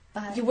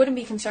 you wouldn't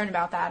be concerned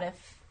about that if...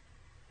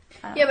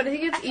 Yeah, but I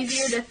think it's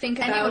easier to think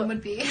about... Anyone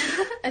would be.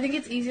 I think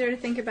it's easier to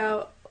think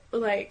about,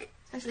 like...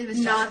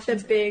 not the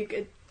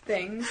big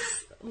things,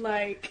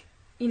 like,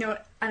 I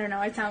don't know,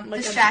 I sound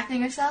like...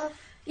 Distracting yourself?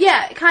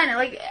 Yeah, kind of.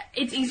 Like,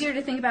 it's easier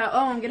to think about,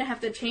 I'm going to have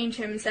to change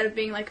him instead of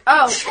being like,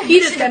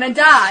 Peeta's going to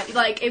die.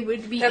 Like, it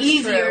would be That's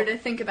easier true. to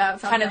think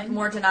about something. Kind of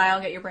more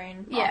denial, get your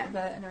brain off of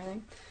it and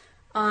everything.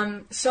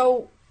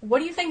 So, what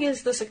do you think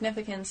is the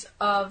significance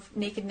of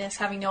nakedness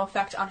having no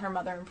effect on her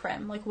mother and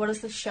Prim? Like, what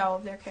is the show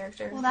of their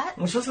character? Well,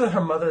 it's just that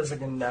her mother is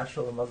like a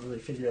natural motherly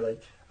figure.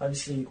 Like,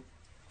 obviously,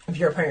 if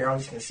you're a parent, you're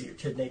always going to see your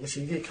kid naked, so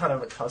you get kind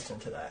of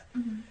accustomed to that.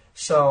 Mm-hmm.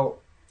 So,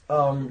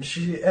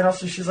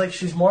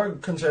 she's more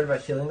concerned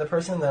about healing the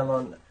person than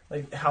on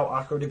like how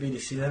awkward it'd be to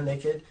see them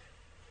naked.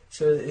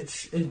 So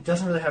it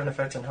doesn't really have an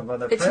effect on her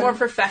mother. It's more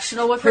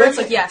professional with her. It's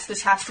like, yes,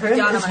 this has to be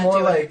done. Prim is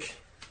more like,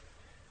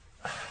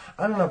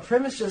 I don't know.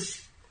 Prim is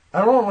just,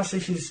 I don't want to say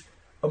she's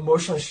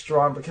emotionally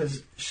strong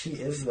because she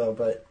is though,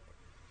 but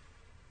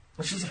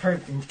it's just her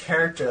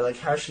character, like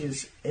how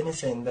she's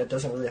innocent. That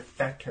doesn't really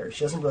affect her.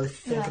 She doesn't really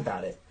think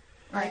about it.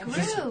 Like,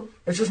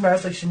 it just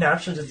matters, like, she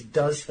naturally just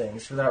does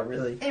things without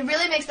really... It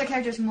really makes their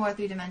characters more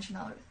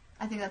three-dimensional.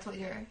 I think that's what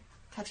you're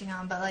touching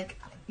on. But, like,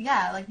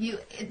 yeah, like,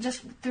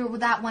 just through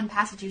that one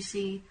passage, you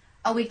see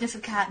a weakness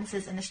of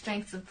Katniss's and the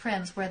strengths of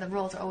Prim's, where the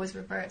roles are always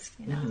reversed,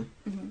 you know?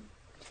 Mm-hmm. Mm-hmm.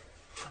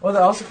 Well,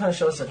 that also kind of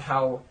shows that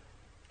how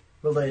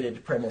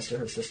related Prim is to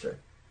her sister.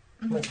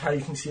 Mm-hmm. Like, how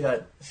you can see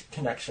that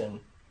connection.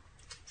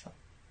 So.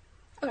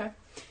 Okay.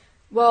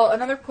 Well,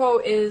 another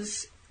quote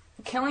is...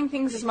 Killing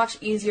things is much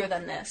easier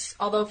than this,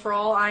 although for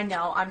all I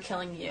know, I'm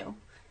killing you.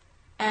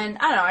 And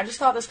I don't know, I just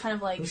thought this kind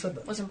of like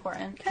was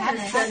important.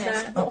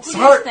 Katniss. Who do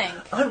you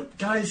think?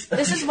 Guys.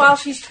 This is while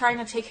she's trying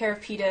to take care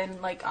of Peeta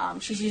and like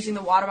she's using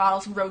the water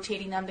bottles and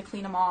rotating them to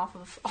clean them off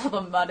of all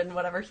the mud and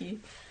whatever he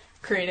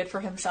created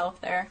for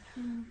himself there.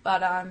 Mm.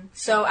 But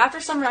so after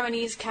some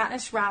remedies,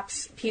 Katniss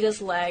wraps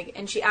Peeta's leg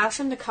and she asks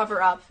him to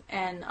cover up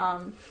and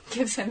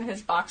gives him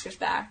his boxers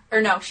back.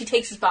 Or no, she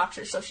takes his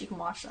boxers so she can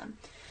wash them.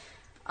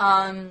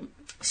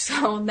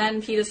 So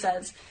then Peeta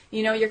says,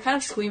 you're kind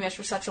of squeamish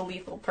for such a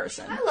lethal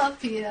person. I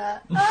love Peeta.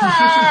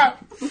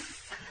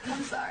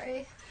 I'm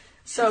sorry.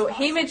 So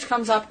Haymitch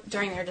comes up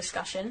during their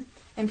discussion,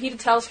 and Peeta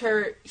tells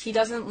her he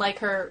doesn't like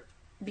her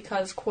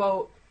because,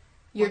 quote,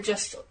 you're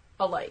just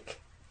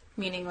alike.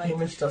 Meaning, like,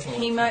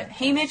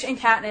 Haymitch and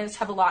Katniss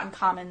have a lot in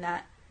common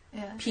that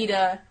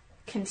Peeta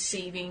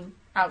conceiving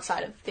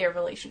outside of their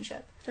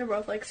relationship. They're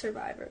both, like,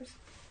 survivors.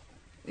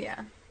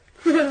 Yeah.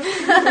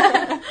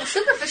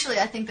 Superficially,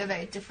 I think they're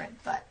very different,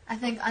 but I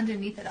think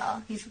underneath it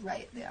all, he's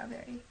right. They are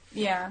very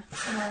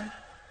similar.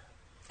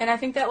 And I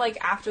think that, like,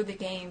 after the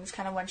games,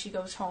 kind of when she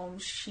goes home,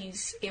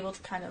 she's able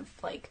to kind of,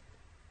 like...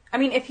 I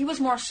mean, if he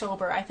was more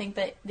sober, I think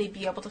that they'd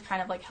be able to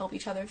kind of, like, help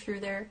each other through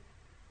their,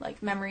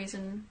 like, memories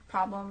and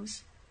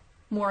problems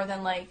more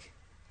than, like...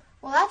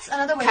 Well, that's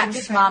another way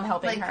Katniss' mom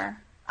helping her.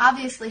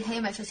 Obviously,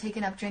 Haymitch has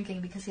taken up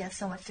drinking because he has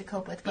so much to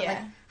cope with, but, like,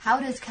 how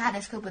does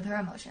Katniss cope with her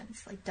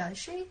emotions? Like, does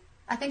she?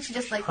 I think she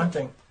just, like...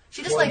 Hunting.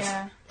 She just,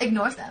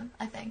 ignores them,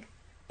 I think.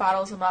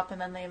 Bottles them up,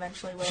 and then they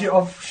eventually will.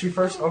 She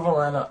first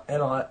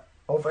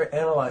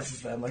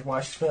overanalyzes them, like, why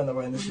she's feeling that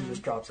way, and then she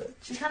just drops it.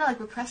 She kind of, like,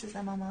 represses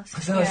them almost.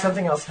 Because then, like,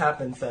 something else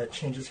happens that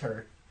changes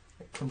her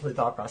complete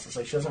thought process.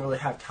 Like, she doesn't really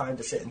have time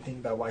to sit and think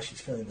about why she's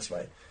feeling this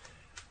way,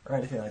 or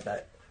anything like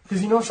that.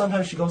 Because,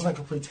 sometimes she goes on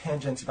complete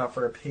tangents about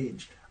for a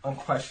page on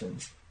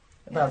questions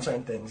about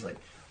certain things, like...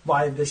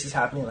 why this is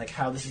happening, like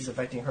how this is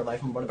affecting her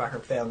life, and what about her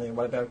family, and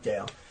what about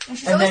Gale. And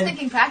she's always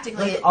thinking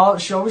practically. Like,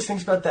 she always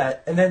thinks about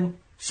that, and then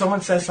someone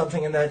says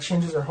something, and that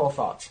changes her whole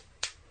thoughts.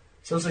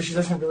 So it's like she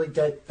doesn't really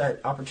get that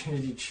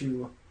opportunity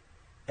to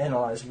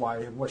analyze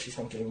what she's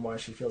thinking, why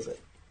she feels it.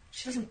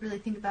 She doesn't really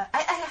think about.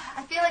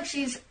 I feel like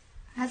she's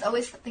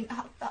always had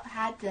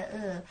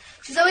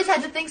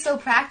to think so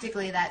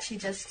practically that she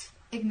just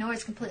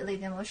ignores completely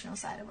the emotional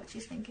side of what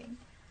she's thinking.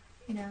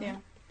 Yeah.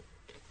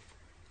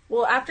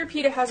 Well, after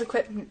Peeta has a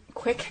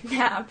quick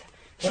nap,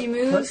 she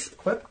moves...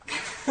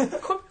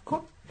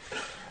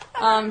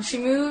 she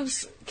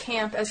moves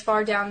camp as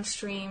far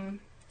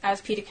downstream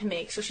as Peeta can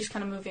make, so she's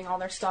kind of moving all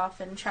their stuff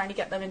and trying to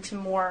get them into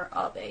more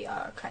of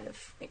a kind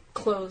of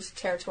closed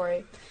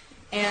territory.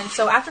 And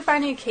so after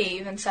finding a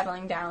cave and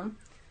settling down,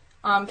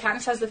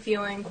 Katniss has the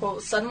feeling,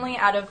 quote, suddenly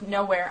out of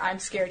nowhere, I'm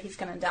scared he's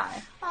gonna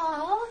die.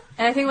 Aww.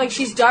 And I think, like,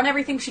 she's done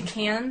everything she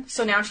can,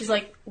 so now she's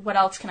like, what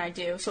else can I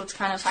do? So it's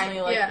kind of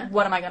finally like,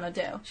 what am I gonna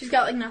do? She's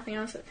got, like, nothing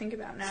else to think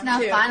about now, so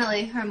now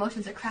finally, her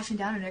emotions are crashing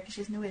down on her because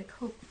she has no way to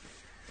cope.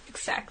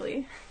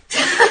 Exactly.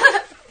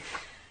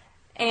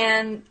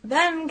 And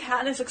then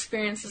Katniss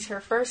experiences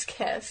her first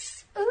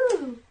kiss.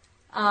 Ooh.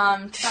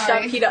 To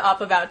shut Peeta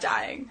up about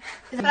dying.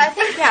 But I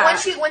think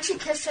when she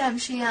kissed him,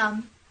 she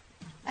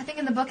I think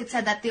in the book it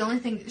said that the only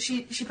thing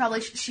she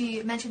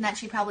mentioned that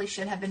she probably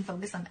should have been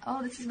focused on,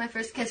 this is my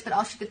first kiss, but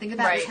all she could think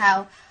about was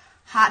how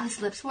hot his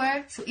lips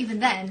were. So even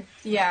then,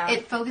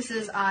 it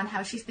focuses on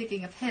how she's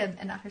thinking of him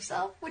and not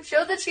herself, which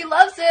shows that she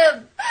loves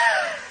him.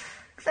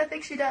 Because I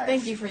think she does.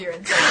 Thank you for your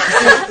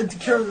insight.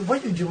 Karen,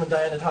 what you do when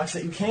Diana talks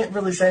that you can't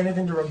really say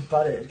anything to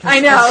rebut it. I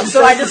know,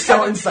 so I just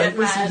so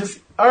insightful. So you just,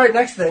 all right,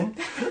 next thing.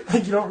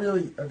 Like, you don't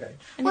really, okay.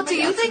 Well, do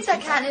you think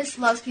that Katniss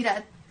loves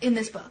Peeta in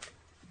this book?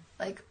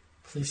 Like,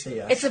 Please say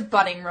yes. It's a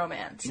budding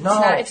romance.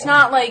 No. It's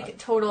not like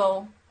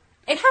total.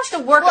 It has to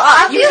work Well,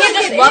 up. I You feel can't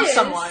like just it love is.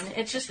 someone.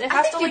 It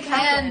has to like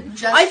happen.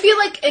 I feel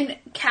like in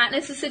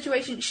Katniss'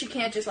 situation, she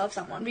can't just love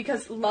someone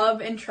because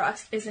love and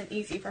trust isn't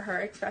easy for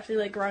her, especially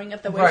like growing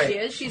up the way she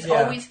is. She's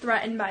always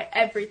threatened by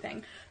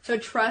everything. So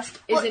trust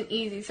isn't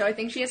easy. So I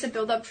think she has to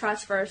build up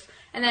trust first.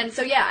 And then,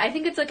 I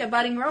think it's like a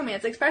budding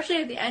romance, especially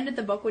at the end of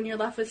the book when you're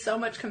left with so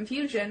much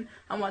confusion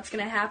on what's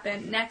going to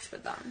happen next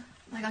with them.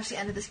 Oh my gosh, the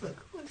end of this book.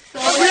 So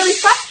it's really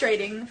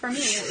frustrating for me,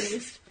 at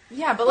least.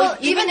 Yeah, but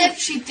like even if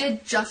she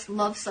did just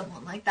love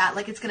someone like that,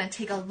 like it's gonna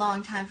take a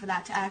long time for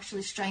that to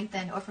actually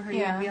strengthen, or for her to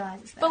even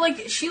realize that. But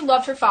like she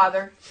loved her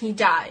father, he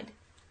died.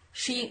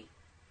 She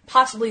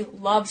possibly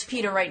loves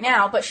Peter right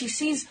now, but she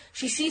sees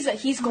that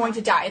he's going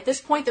to die. At this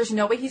point, there's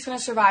no way he's going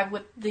to survive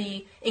with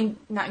the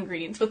not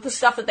ingredients, with the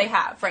stuff that they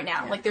have right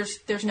now. Yeah. Like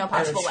there's no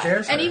possible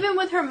way. And even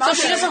with her mother,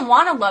 so she doesn't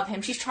want to love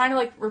him. She's trying to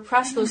like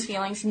repress those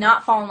feelings,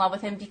 not fall in love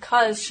with him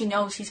because she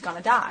knows he's going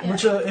to die.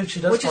 Which if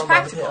she does fall in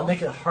love with him, it'll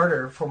make it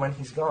harder for when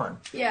he's gone.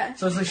 Yeah.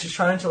 So it's like she's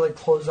trying to like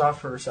close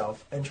off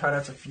herself and try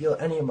not to feel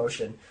any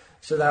emotion,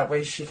 so that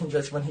way she can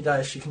just, when he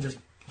dies, she can just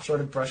sort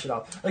of brush it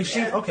off. Like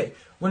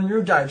when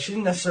Rue died, she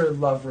didn't necessarily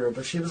love Rue,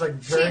 but she was like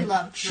very... She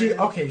loved Rue.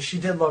 Okay, she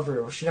did love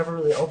Rue. She never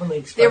really openly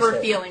expressed it. There were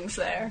it. feelings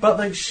there. But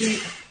like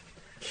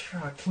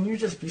Kira, can you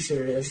just be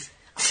serious?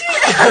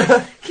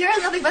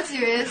 Kira's nothing but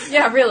serious.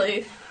 Yeah,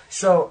 really.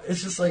 So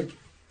it's just like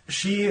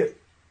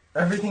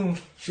everything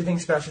she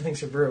thinks about, she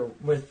thinks of Rue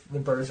with the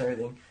birds and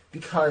everything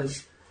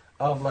because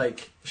of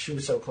like she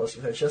was so close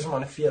with her. She doesn't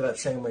want to feel that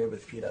same way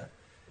with Peeta.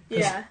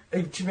 Yeah.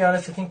 To be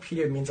honest, I think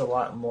Peeta means a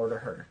lot more to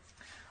her.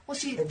 Well,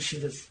 she's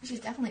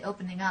definitely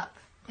opening up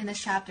in this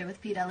chapter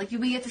with Peeta. Like,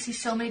 we get to see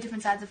so many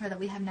different sides of her that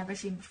we have never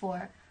seen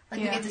before.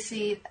 Like, we get to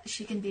see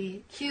she can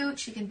be cute,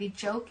 she can be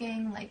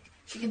joking, like,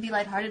 she can be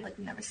lighthearted, like,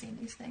 we've never seen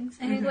these things.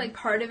 I think, like,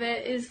 part of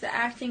it is the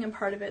acting and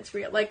part of it's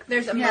real. Like,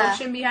 there's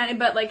emotion behind it,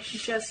 but, like, she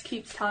just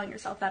keeps telling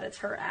herself that it's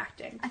her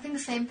acting. I think the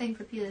same thing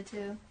for Peeta,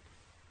 too.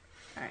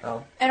 All right.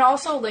 Oh. And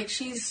also, like,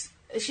 she's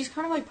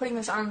kind of, like, putting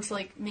this on to,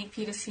 like, make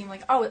Peeta seem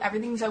like, oh,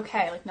 everything's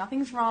okay. Like,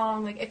 nothing's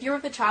wrong. Like, if you're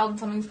with a child and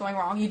something's going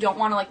wrong, you don't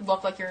want to, like,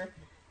 look like you're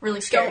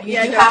really scared. You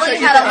probably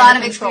had a lot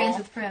of experience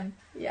with Prim.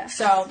 Yeah.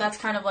 So that's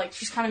kind of, like,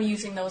 she's kind of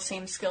using those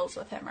same skills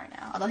with him right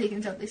now. Although he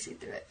can totally see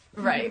through it.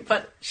 Right,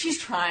 but she's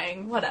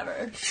trying.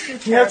 Whatever.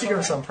 You have to give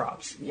her some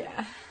props.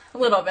 Yeah, a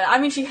little bit. I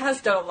mean, she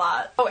has done a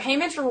lot. Oh,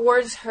 Haymitch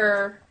rewards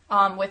her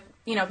with,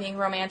 being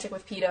romantic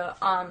with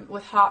Peeta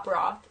with hot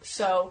broth.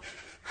 So...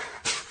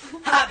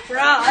 Hot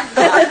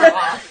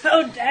broth.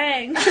 Oh,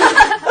 dang.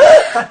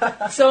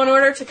 So in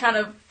order to kind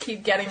of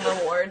keep getting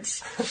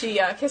rewards, she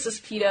kisses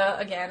Peeta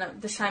again,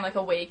 this time like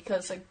awake,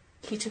 because like,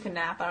 he took a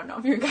nap. I don't know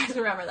if you guys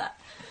remember that.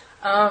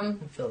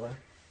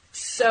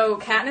 So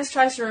Katniss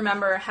tries to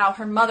remember how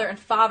her mother and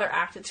father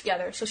acted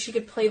together so she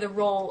could play the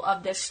role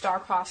of this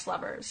star-crossed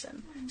lovers.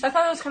 And so I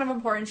thought that was kind of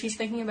important. She's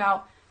thinking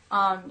about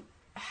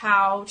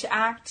how to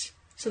act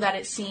so that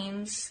it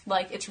seems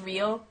like it's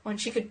real, when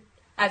she could,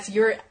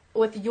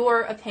 with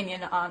your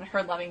opinion on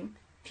her loving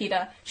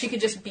Peeta, she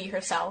could just be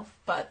herself,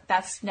 but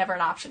that's never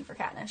an option for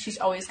Katniss. She's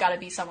always got to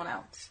be someone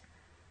else.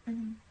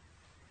 Mm-hmm.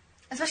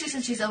 Especially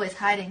since she's always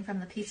hiding from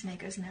the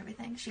peacemakers and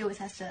everything. She always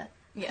has to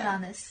put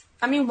on this.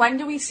 I mean, when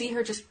do we see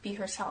her just be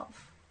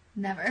herself?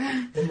 Never.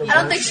 I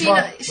don't think she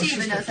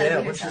even knows how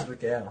to be herself. When she's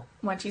with Gale.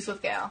 When she's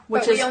with Gale.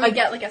 Which is, we only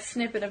get like a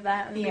snippet of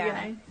that in the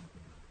beginning.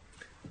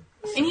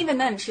 And even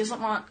then, she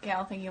doesn't want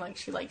Gale thinking like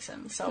she likes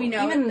him. So we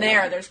know even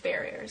there's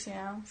barriers,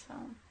 So.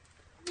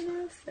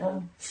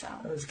 That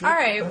was good. All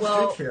right,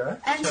 good, Kira.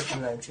 Chapter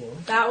 19.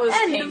 That was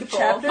End painful.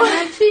 Chapter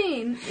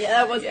 19. Yeah,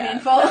 that was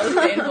painful. That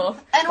was painful.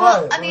 And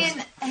I mean,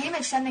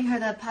 Haymitch sending her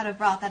the pot of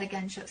broth, that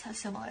again shows how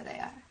similar they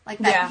are. Like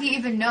that, he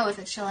even knows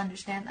that she'll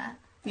understand that.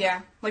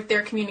 Yeah, like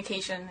their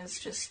communication is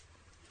just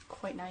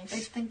quite nice. They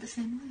think the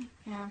same way.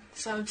 Yeah.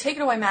 So take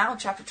it away, Matt, with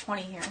chapter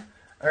 20 here.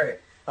 All right.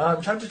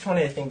 Chapter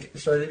 20, I think,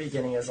 sort of the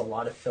beginning is a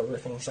lot of filled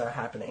with things that are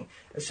happening.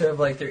 It's sort of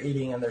like they're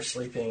eating and they're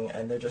sleeping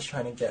and they're just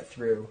trying to get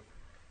through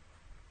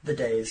the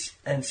days.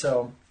 And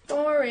so...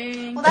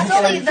 Boring. Well,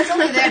 that's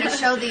only there to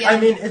show the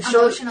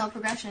emotional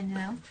progression, you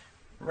know?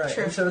 Right.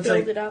 Sure. And so it's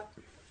build it up.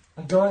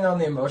 Going on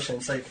the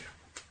emotions, like,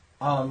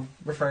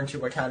 referring to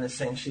what Katniss is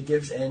saying, she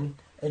gives in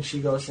and she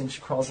goes and she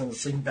crawls in the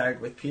sleeping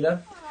bag with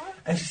Peeta.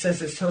 And she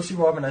says, it's toasty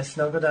warm, and I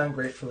snuggle down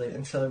gratefully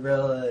until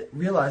I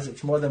realize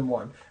it's more than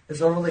warm. It's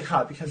overly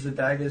hot because the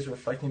bag is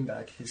reflecting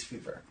back his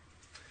fever.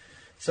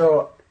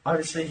 So,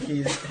 obviously,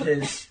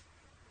 he's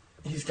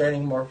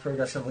getting more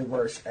progressively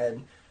worse,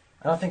 and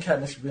I don't think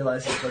Katniss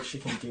realizes what she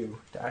can do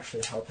to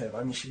actually help him.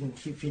 I mean, she can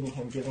keep feeding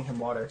him, giving him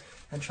water,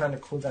 and trying to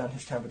cool down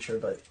his temperature,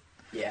 but...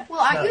 Yeah.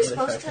 Well, aren't you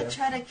supposed to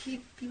try to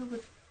keep people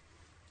with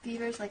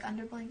fevers, like,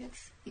 under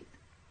blankets?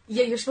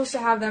 Yeah, you're supposed to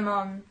have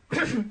them,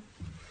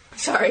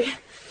 sorry.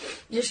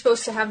 You're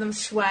supposed to have them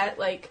sweat,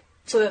 like,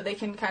 so that they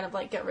can kind of,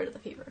 like, get rid of the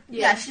fever.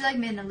 Yeah, she, like,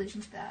 made an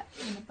allusion to that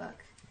in the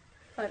book.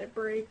 Let it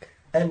break.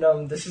 And,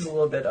 this is a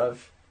little bit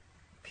of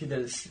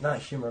Peeta's, not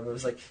humor, but it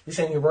was like, he's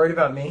saying, you're worried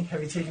about me?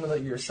 Have you taken a look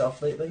at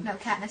yourself lately? No,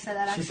 Katniss said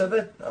that. She said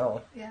that?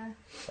 Oh. Yeah.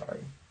 Sorry.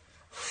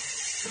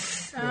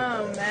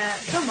 Oh, Matt.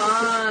 Come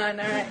on.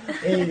 All right.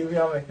 Hey, we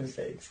all make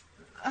mistakes.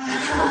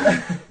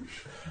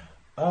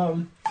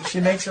 She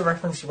makes a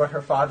reference to what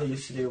her father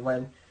used to do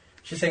when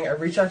she's saying, I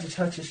reach out to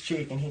touch his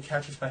cheek and he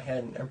catches my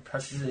hand and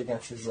presses it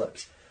against his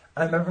lips.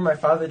 I remember my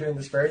father doing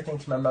this very thing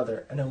to my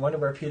mother, and I wonder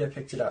where Peeta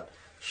picked it up.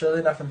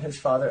 Surely not from his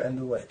father and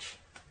the witch.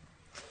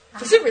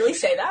 Does it really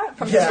say that?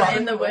 From Yeah. his father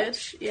And the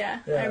witch. Yeah,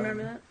 Yeah. I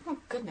remember that. Oh,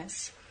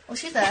 goodness. Well,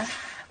 she's a...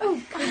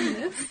 Oh,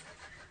 goodness.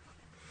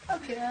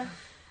 Okay.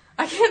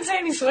 I can't say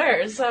any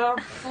swears, so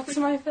that's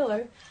my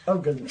filler. Oh,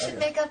 good. We should Okay.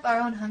 make up our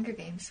own Hunger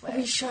Games swear.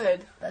 We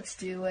should. Let's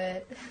do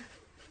it.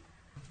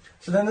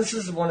 So then this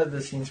is one of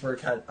the scenes where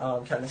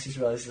Katniss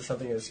realizes that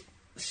something is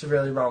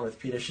severely wrong with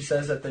Peeta. She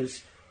says that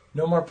there's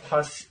no more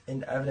pus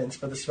in evidence,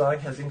 but the swelling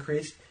has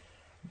increased,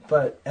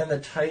 and the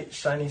tight,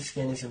 shiny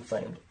skin is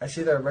inflamed. I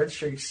see there are red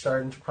streaks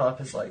starting to crawl up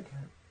his leg.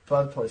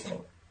 Blood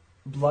poisoning.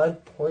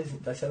 Blood poison.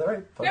 Did I say that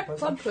right?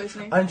 Blood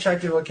poisoning.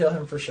 Unchecked, it will kill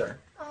him for sure.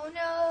 Oh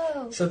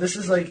no! So this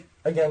is like,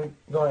 again,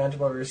 going on to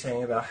what we were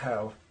saying about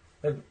how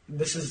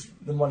this is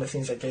one of the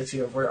things that gets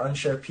you. If we're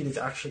unsure if Peeta's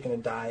actually going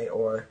to die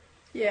or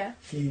Yeah.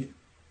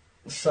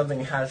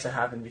 something has to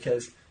happen,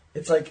 because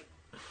it's like,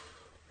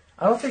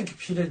 I don't think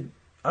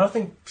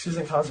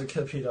Susan Collins would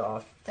kill Peeta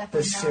off Definitely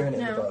this not. soon in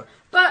the No. book.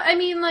 But, I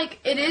mean, like,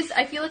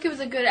 I feel like it was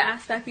a good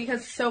aspect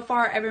because so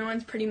far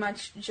everyone's pretty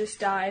much just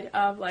died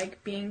of,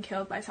 like, being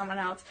killed by someone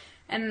else.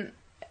 And,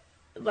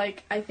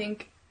 like, I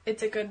think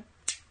it's a good,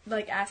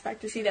 like,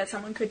 aspect to see that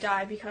someone could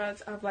die because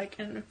of, like,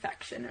 an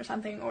infection or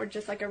something, or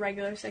just, like, a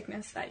regular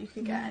sickness that you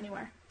could get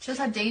anywhere. Shows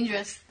how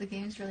dangerous the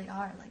games really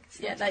are. Like, it's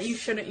Yeah, not that just- you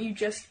shouldn't,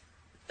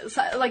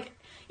 like,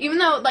 even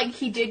though, like,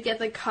 he did get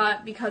the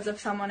cut because of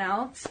someone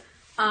else,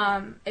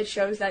 it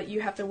shows that you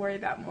have to worry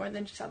about more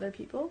than just other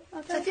people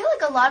out So there. I feel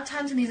like a lot of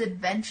times in these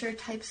adventure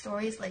type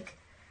stories, like,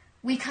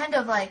 we kind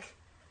of, like,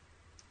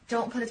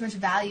 don't put as much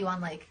value on,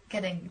 like,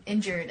 getting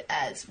injured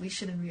as we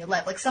should in real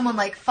life. Like, someone,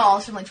 like,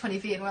 falls from, like, 20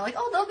 feet and we're like,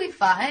 oh, they'll be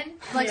fine.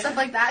 Like, Yeah. stuff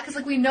like that, because,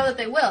 like, we know that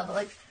they will. But,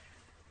 like,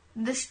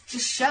 this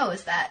just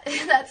shows that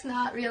that's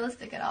not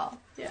realistic at all.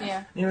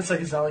 Yeah. You know, it's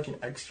not like an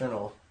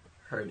external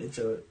hurt, it's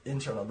an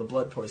internal, the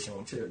blood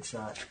poisoning too. It's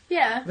not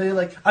Yeah. really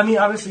like, I mean,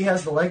 obviously he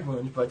has the leg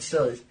wound, but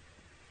still,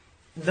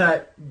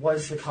 that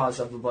was the cause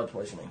of the blood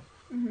poisoning.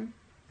 Mm-hmm.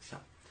 So,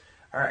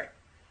 alright.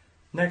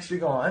 Next we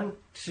go on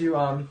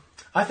to,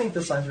 I think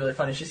this line's really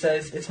funny. She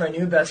says, it's my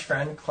new best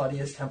friend,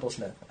 Claudius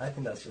Templesmith. I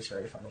think that's just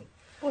very funny.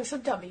 Oh, so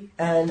dummy.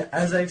 And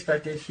as I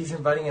expected, he's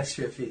inviting us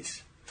to a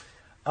feast.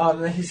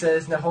 Then he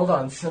says, now hold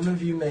on, some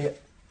of you may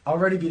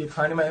already be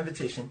declining my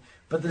invitation,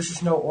 but this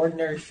is no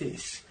ordinary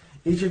feast.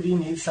 Each of you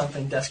needs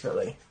something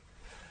desperately.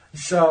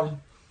 So,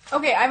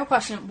 Okay, I have a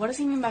question. What does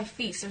he mean by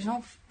feast? There's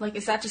no, like,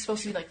 is that just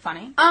supposed to be, like,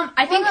 funny?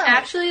 I think Well, no.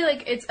 actually,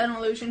 like, it's an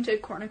allusion to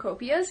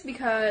cornucopias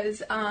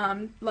because,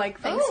 like,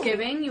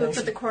 Thanksgiving, you would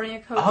put the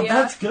cornucopia Oh,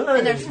 that's good.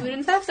 in their food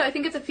and stuff. So I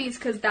think it's a feast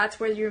because that's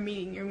where you're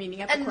meeting. You're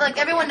meeting at the And, like,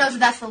 cornucopia. everyone knows that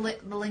that's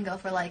the lingo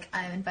for, like,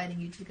 I'm inviting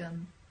you to go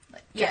and,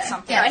 like, Get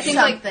something. Yeah, I think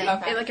something.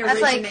 like Okay. it like That's,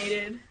 like-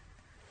 originated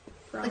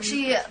from. Like,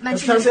 she that's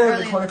mentioned kind of this saying that earlier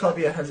the in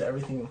cornucopia has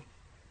everything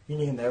you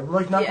need in there.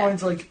 Like, not Yeah. going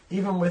to, like,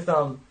 even with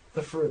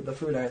the fruit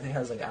and everything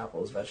has, like,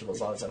 apples,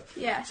 vegetables, all that stuff.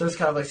 Yeah. So it's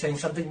kind of like saying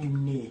something you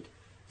need.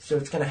 So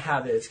it's going to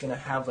have it. It's going to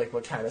have, like,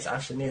 what Katniss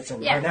actually needs.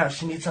 And Yeah. right now,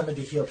 she needs something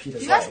to heal Peeta's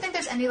Do you guys leg. think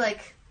there's any,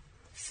 like,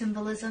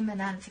 symbolism in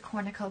that it's a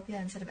cornucopia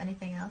instead of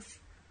anything else?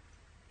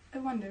 I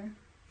wonder.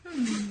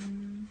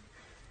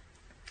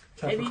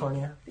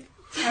 Capricornia?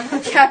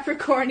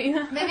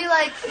 Capricornia. Maybe,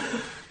 like,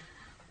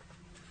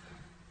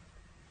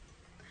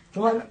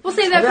 Come on. We'll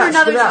save Spit that it for out,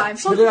 another spit it out, time.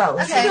 Spit it out.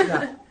 Let's Okay. spit it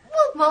out.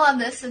 we'll mull on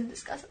this and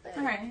discuss it later.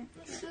 Alright.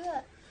 Let's do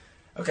that.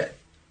 Okay.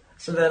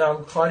 So then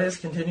Claudius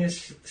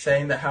continues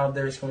saying that how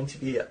there's going to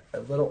be a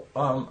little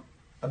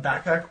a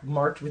backpack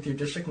marked with your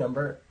district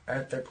number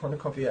at the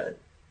cornucopia.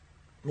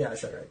 Yeah, I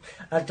said it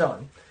right. At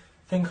dawn.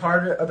 Think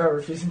hard about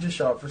refusing to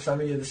show up. For some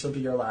of you, this will be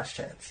your last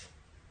chance.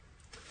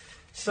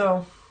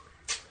 So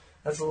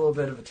that's a little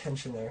bit of a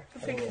tension there. I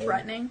think hanging in.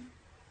 threatening.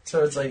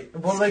 So it's like,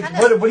 well, like,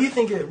 kinda- what do you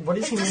think? What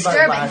does It's he mean by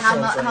disturbing last how,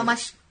 chance? Like, how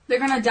much. They're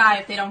gonna die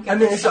if they don't get I mean,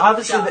 this it's stuff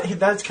obviously done.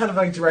 that's kind of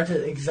like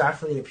directed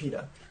exactly at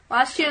Peeta.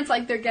 Last chance,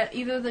 like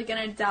either they're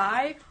gonna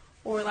die,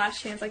 or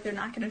last chance, like they're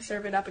not gonna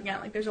serve it up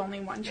again. Like there's only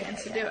one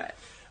chance to do it.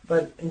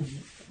 But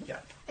yeah.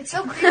 It's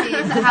so creepy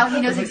how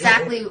he knows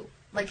exactly,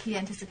 like, he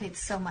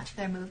anticipates so much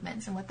their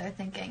movements and what they're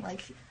thinking.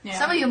 Like, Yeah.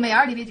 some of you may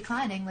already be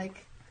declining.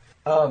 Like,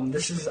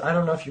 This is, I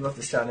don't know if you wrote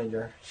this down in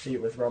your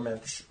sheet with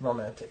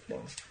romantic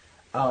things.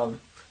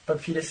 But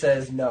Peeta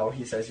says no.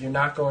 He says, you're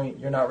not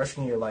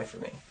risking your life for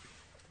me.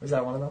 Was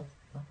that one of them?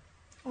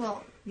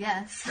 well,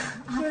 yes.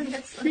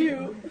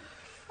 Cute.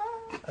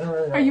 I don't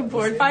really know. Are you what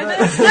bored say, by but-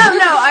 this? No,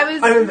 I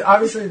was. I mean,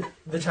 obviously,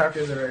 the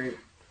chapters are very...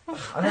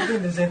 I don't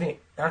think there's anything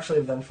actually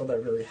eventful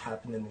that really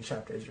happened in the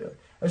chapters, really.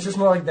 It's just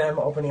more like them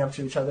opening up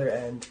to each other,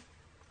 and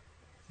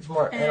it's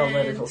more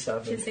analytical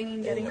stuff. Kissing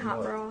and getting hot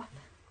more- broth.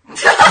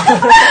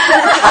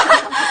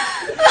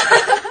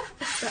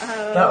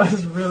 That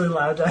was really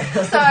loud,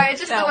 Diana. Sorry,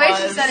 just the way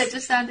she said it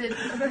just sounded...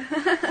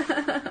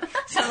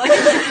 Sounded like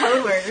a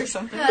code word or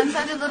something. Yeah, it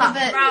sounded a little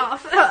bit...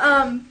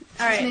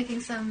 All right. Making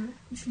some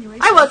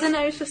insinuations. I wasn't.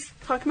 I was just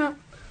talking about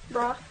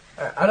broth.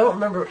 I don't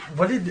remember.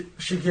 What did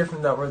she get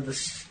from that word?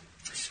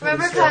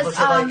 Remember,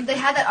 because they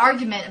had that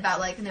argument about,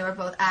 like, and they were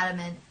both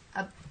adamant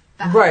about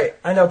Right,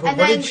 I know, but and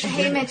what then did she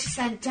Haymitch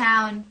sent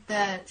down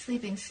the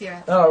sleeping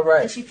syrup. Oh,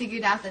 right. And she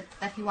figured out that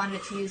he wanted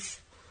it to use...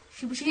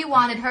 She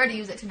wanted her to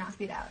use it to knock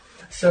Pete out.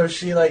 So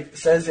she, like,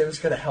 says it was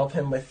going to help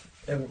him with...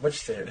 What she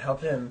said?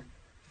 Help him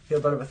feel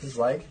better with his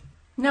leg?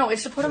 No,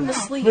 it's to put him to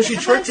sleep. No, she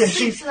tricked him.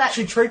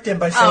 She tricked him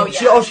by saying...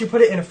 She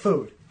put it in a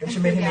food. And she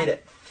made him eat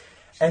it.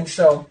 And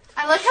so...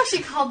 I like how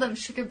she called them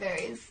sugar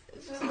berries.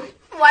 It's just like,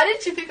 why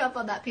didn't you pick up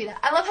on that, Peter?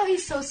 I love how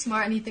he's so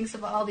smart and he thinks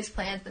about all these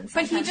plans. And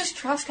but he just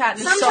trusts Katniss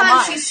so much.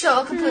 Sometimes he's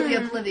so completely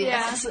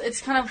oblivious. Yeah,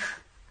 it's kind of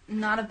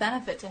not a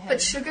benefit to him.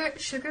 But sugar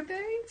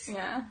berries?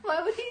 Yeah.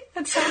 Why would he?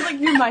 That sounds like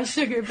you're my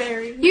sugar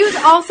berry. He was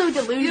also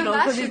delusional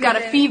because he's got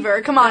a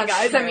fever. Come on,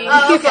 guys. I mean,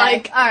 he's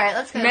like all right,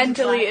 let's go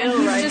mentally ill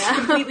right now. He's just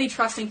completely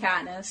trusting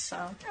Katniss,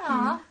 so...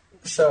 Aww.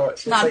 So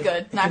it's not like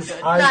good. Not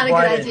good. Not a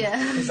good idea.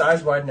 His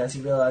eyes widen as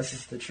he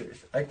realizes the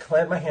truth. I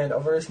clamp my hand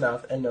over his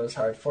mouth and nose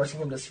hard, forcing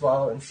him to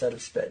swallow instead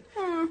of spit.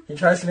 He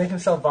tries to make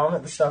himself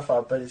vomit the stuff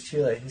up, but it's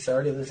too late. He's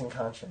already losing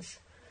conscience.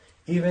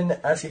 Even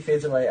as he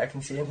fades away, I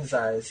can see in his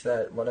eyes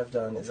that what I've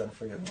done is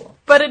unforgivable.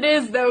 But it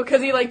is, though,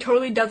 because he, like,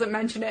 totally doesn't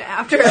mention it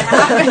after it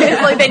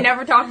happens. Like, they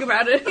never talk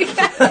about it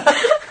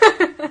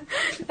again.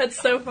 That's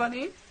so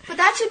funny. But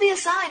that should be a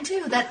sign,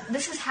 too, that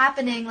this is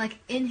happening, like,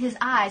 in his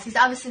eyes. He's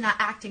obviously not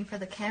acting for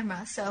the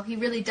camera, so he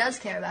really does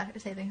care about her,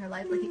 saving her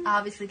life. Like, he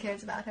obviously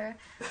cares about her.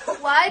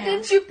 Why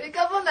didn't you pick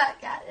up on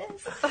that,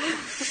 Katniss?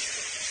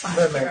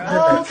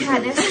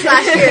 Katniss.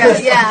 Slash hero,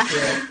 yeah.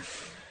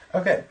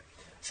 Okay,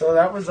 so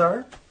that was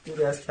our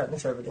You Ask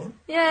Katniss Everdeen.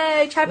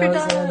 Yay, chapter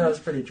done. That was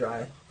pretty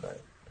dry,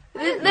 but...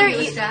 They're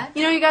easy.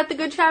 You know, you got the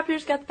good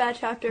chapters, got the bad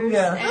chapters.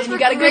 Yeah. Those and were you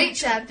got great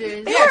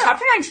chapters. Yeah,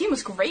 chapter 19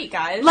 was great,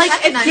 guys. Like,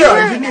 if I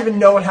you're... didn't even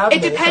know what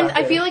happened. It depends.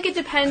 I feel like it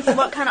depends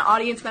what kind of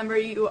audience member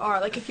you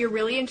are. Like, if you're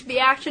really into the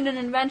action and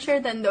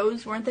adventure, then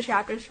those weren't the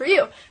chapters for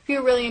you. If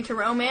you're really into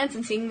romance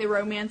and seeing the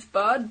romance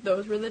bud,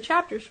 those were the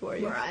chapters for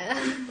you. Mariah.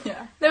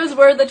 Yeah. Those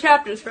were the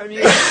chapters from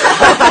you. The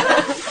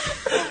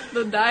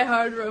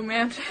diehard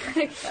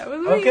romantic. That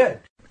was me.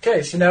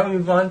 Okay, so now we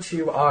move on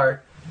to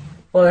our...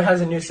 Well, it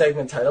has a new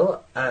segment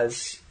title,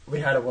 as we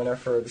had a winner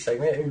for the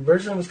segment. It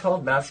originally was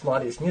called Maths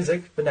Melodious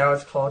Music, but now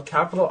it's called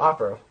Capital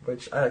Opera,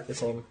 which I like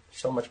this name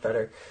so much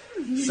better.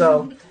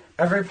 So,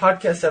 every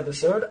podcast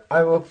episode,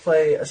 I will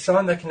play a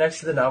song that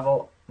connects to the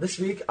novel. This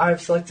week, I've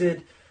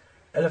selected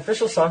an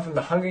official song from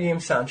the Hunger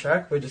Games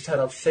soundtrack, which is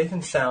titled Safe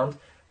and Sound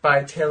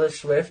by Taylor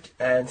Swift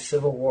and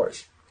Civil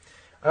Wars.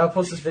 I'll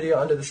post this video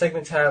under the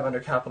segment tab under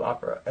Capital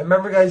Opera. And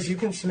remember, guys, you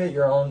can submit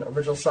your own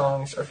original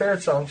songs or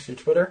favorite songs through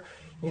Twitter.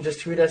 You can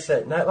just tweet us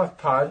at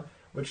NightlockPod,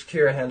 which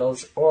Kira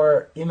handles,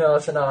 or email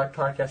us at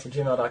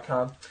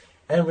nightlockpodcast@gmail.com,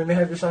 and we may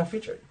have your song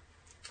featured.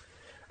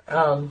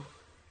 So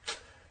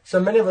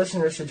many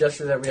listeners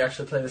suggested that we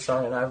actually play the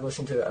song, and I've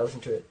listened to it. I listen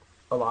to it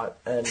a lot,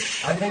 and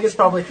I think it's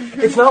probably...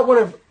 It's not one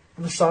of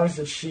the songs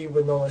that she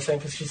would normally sing,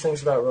 because she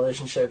sings about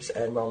relationships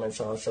and romance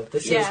and all that stuff.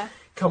 This is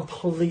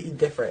completely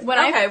different.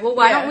 Why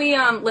don't we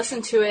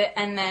listen to it,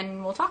 and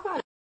then we'll talk about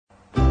it.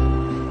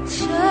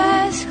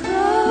 Just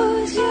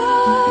close your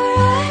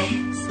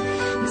eyes,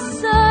 the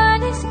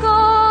sun is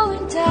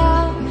going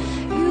down,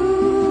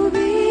 you'll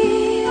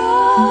be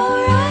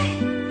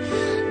alright,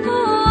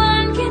 no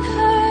one can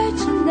hurt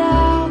you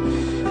now,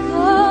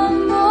 the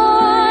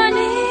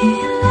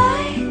morning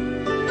light,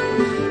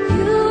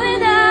 you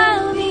and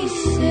I'll be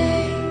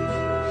safe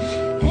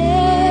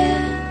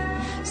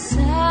and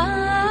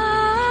sound.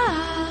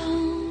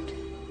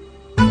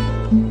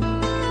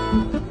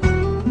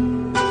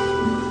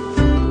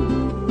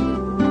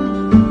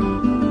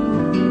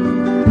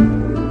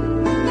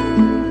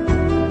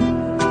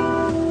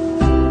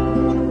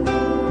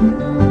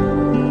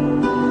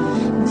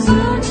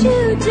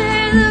 You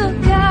dare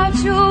look out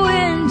your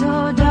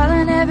window,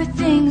 darling,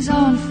 everything's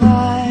on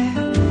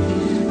fire.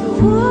 The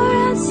war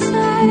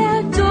outside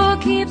our door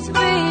keeps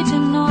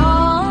raging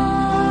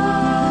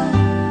on.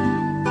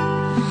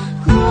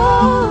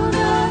 Hold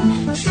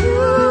on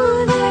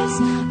to this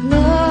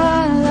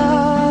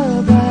lullaby,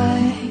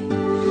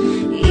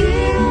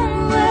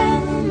 even when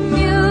the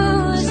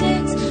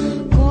music's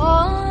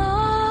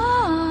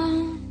gone.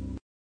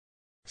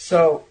 So...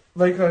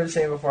 like I was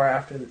saying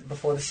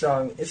before the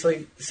song, it's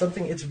like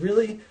something, it's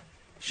really,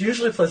 she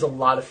usually plays a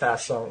lot of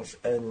fast songs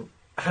and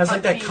has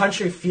like that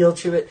country feel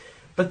to it,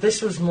 but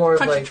this was more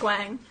country like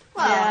twang.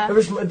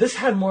 This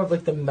had more of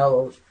like the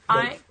mellow,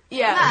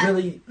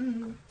 really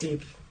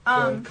deep.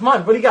 Come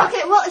on, what do you got?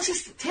 Okay, well, it's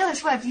just Taylor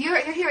Swift. You're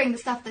hearing the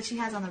stuff that she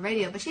has on the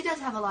radio, but she does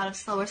have a lot of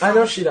slower songs. I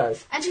know she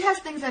does, and she has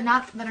things that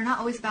are not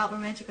always about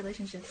romantic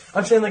relationships.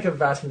 I'm saying like a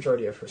vast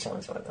majority of her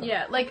songs like that.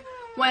 Yeah, like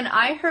when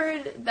I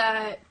heard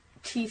that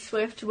T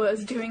Swift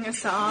was doing a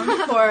song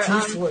for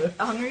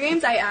Hunger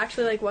Games, I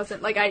actually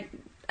wasn't I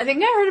I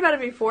think I heard about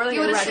it before. Like,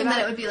 you would I read assume about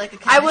that it would be like a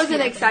I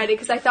wasn't thing. excited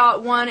because I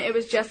thought, one, it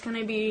was just going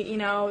to be, you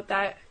know,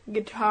 that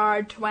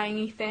guitar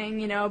twangy thing,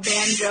 you know,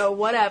 banjo,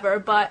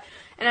 whatever,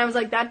 and I was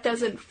like, that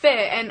doesn't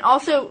fit. And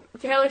also,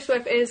 Taylor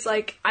Swift is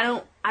like, I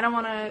don't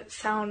want to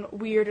sound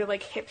weird or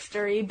like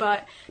hipstery,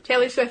 but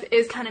Taylor Swift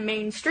is kind of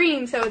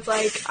mainstream, so it's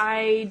like,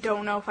 I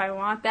don't know if I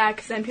want that,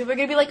 because then people are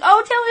going to be like,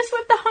 oh, Taylor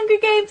Swift, the Hunger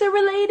Games are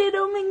related,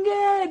 oh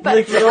my god. But,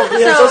 like,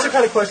 it's also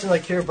kind of question,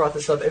 like, Kira brought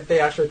this up, if they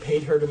actually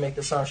paid her to make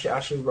the song, she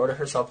actually wrote it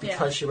herself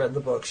because she read the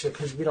books,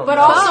 because we don't know. But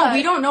also,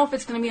 we don't know if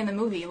it's going to be in the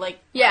movie. Like,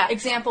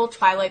 example,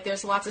 Twilight,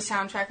 there's lots of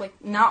soundtrack, like,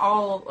 not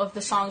all of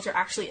the songs are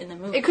actually in the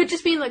movie. It could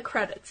just be in, like,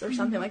 credits or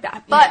something like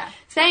that. But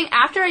saying,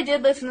 after I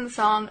did listen to the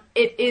song,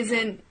 it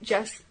isn't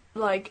just,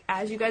 like,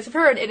 as you guys have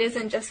heard, it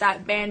isn't just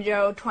that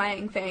banjo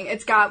twang thing.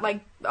 It's got, like,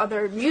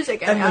 other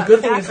music in it. And the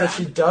good thing is that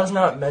she does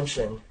not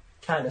mention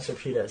Katniss or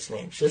Peeta's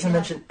name. She doesn't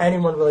mention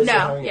anyone related to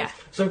Hunger Games.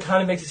 So it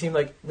kind of makes it seem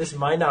like this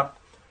might not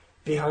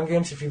be Hunger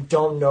Games if you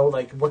don't know,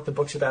 like, what the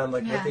book's about and,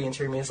 like, what the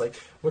interior means. Like,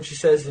 when she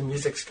says the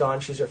music's gone,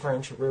 she's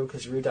referring to Rue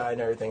because Rue died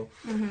and everything.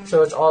 Mm-hmm.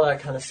 So it's all that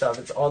kind of stuff.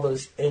 It's all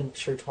those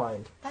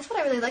intertwined. That's what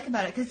I really like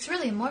about it, because it's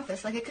really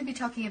amorphous. Like, it could be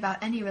talking about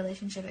any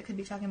relationship. It could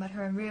be talking about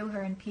her and Rue,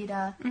 her and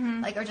Peeta,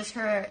 like, or just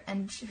her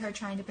and her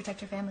trying to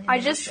protect her family. I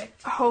just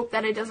hope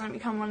that it doesn't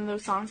become one of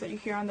those songs that you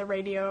hear on the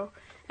radio.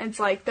 It's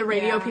like the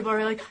radio people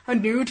are like, a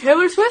new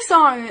Taylor Swift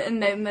song,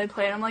 and then they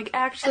play it. I'm like,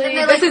 actually,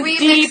 this like, is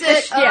deep.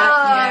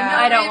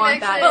 I don't want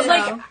that. But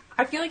like,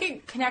 I feel like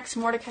it connects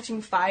more to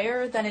Catching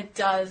Fire than it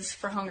does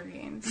for Hunger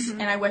Games.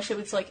 And I wish it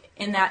was like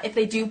in that, if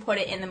they do put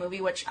it in the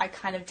movie, which I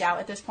kind of doubt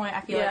at this point,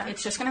 I feel like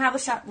it's just gonna have the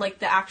sound, like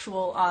the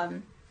actual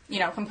you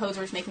know,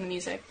 composers making the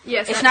music.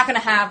 Yes, it's not going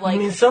to have, like, I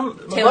mean,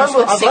 Taylor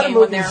Swift singing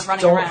when they're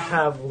running don't around.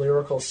 have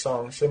lyrical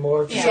songs. They're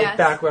more just like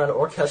background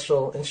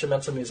orchestral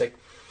instrumental music.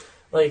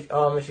 Like,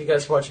 if you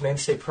guys watch Main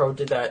State Pro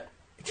did that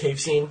cave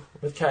scene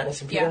with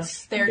Katniss and Peeta.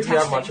 Yes, they're if testing. you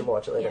haven't watched it,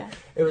 watch it later. Yeah.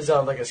 It was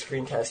like a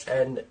screen test,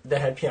 and they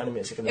had piano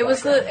music in the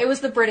background. It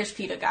was the British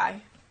Peeta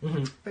guy.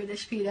 Mm-hmm.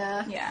 British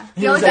Peeta. Yeah.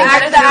 The only the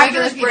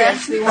actor's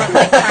British. We weren't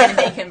like trying to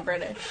make him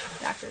British.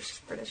 The actor's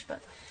British,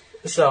 but...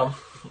 So,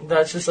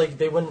 that's just like,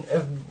 they wouldn't,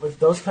 with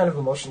those kind of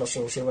emotional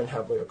scenes, they wouldn't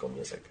have lyrical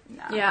music.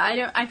 No.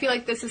 Yeah, I feel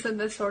like this isn't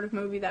the sort of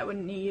movie that would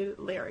need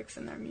lyrics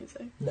in their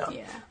music. No.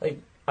 Yeah. Like,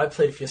 I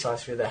played a few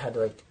songs for you that had,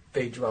 like,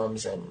 big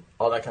drums and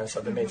all that kind of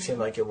stuff that made it seem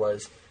like it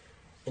was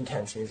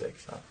intense music,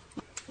 so...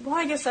 Well,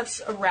 I guess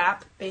that's a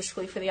wrap,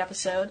 basically, for the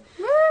episode.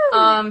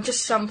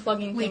 Just some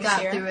plugging things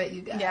here. We got through it,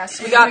 you guys.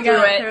 Yes, we got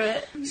through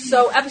it.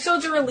 So,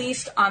 episodes are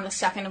released on the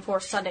second and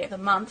fourth Sunday of the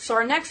month. So,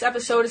 our next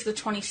episode is the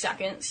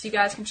 22nd. So, you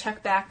guys can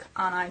check back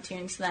on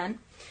iTunes then.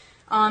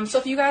 So,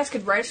 if you guys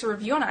could write us a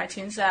review on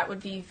iTunes, that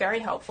would be very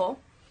helpful.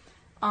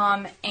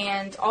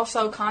 And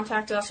also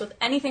contact us with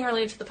anything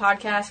related to the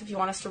podcast. If you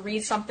want us to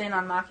read something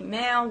on Mocking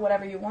Mail,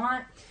 whatever you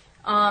want.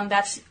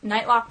 That's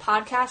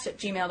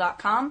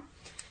nightlockpodcast@gmail.com.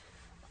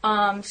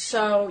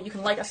 So you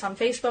can like us on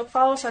Facebook,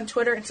 follow us on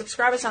Twitter, and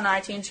subscribe us on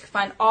iTunes. You can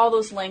find all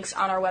those links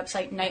on our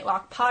website,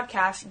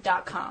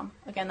 nightlockpodcast.com.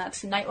 Again,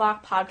 that's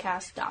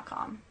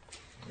nightlockpodcast.com.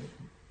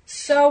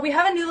 So we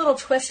have a new little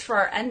twist for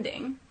our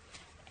ending.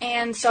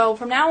 And so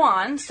from now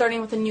on, starting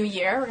with the new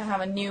year, we're going to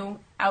have a new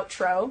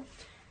outro.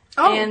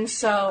 Oh, and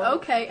so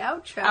okay,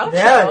 outro.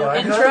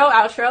 Intro,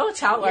 outro, that's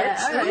how it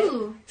works. Yeah,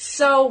 right.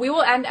 So we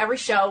will end every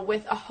show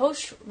with a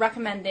host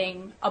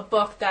recommending a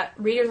book that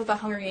readers of the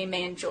Hunger Games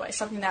may enjoy,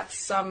 something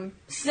that's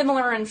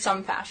similar in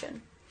some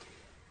fashion.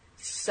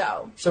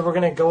 So we're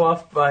going to go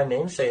off by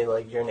name, say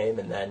like your name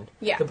and then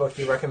the book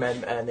you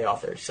recommend and the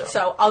author.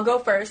 So I'll go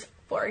first,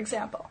 for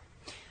example.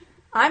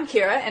 I'm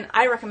Kira, and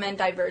I recommend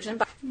Divergent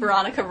by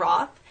Veronica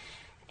Roth.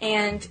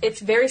 And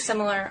it's very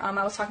similar. I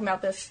was talking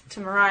about this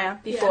to Mariah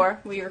before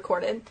we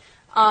recorded.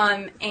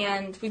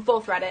 And we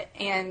both read it.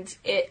 And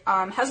it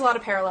has a lot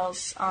of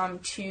parallels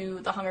to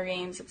the Hunger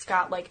Games. It's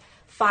got, like,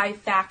 5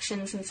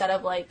 factions instead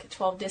of, like,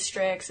 12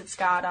 districts. It's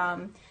got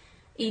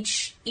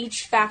each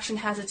faction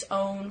has its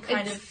own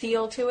kind of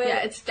feel to it.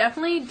 Yeah, it's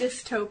definitely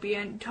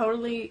dystopian.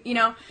 Totally, you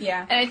know.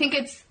 Yeah. And I think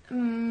it's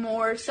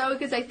more so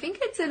because I think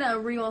it's in a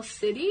real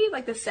city.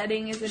 Like, the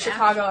setting is in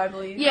Chicago, I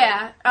believe.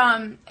 Yeah.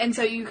 And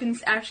so you can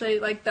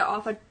actually, like, the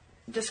author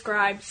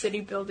described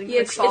city buildings. Yeah,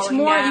 it's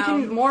more down. You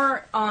can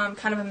more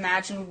kind of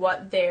imagine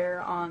what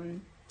their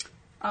kind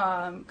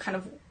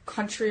of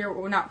country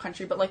or not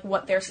country, but like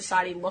what their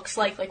society looks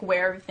like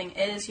where everything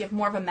is. You have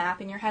more of a map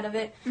in your head of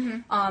it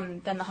than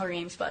the Hunger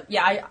Games. But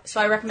yeah,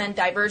 I recommend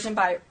Divergent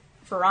by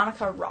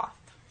Veronica Roth.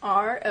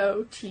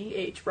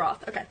 R-O-T-H,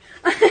 Roth. Okay.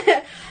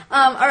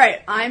 All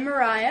right. I'm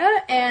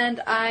Mariah,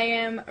 and I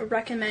am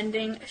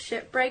recommending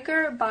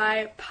Shipbreaker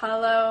by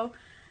Paolo.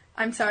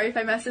 I'm sorry if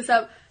I mess this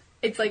up.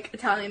 It's like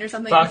Italian or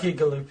something.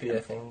 Bacigalupi, I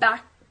think.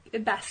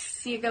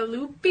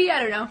 Bacigalupi? I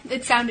don't know.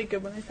 It sounded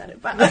good when I said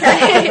it, but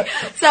okay.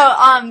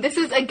 So, this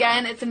is,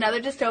 again, it's another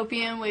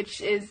dystopian,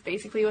 which is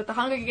basically what the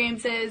Hunger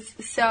Games is.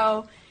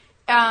 So,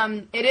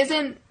 it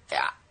isn't...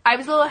 I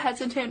was a little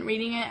hesitant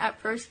reading it at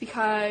first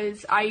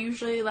because I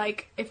usually,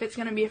 like, if it's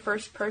going to be a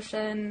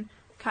first-person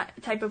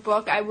type of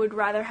book, I would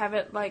rather have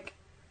it, like,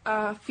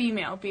 a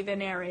female be the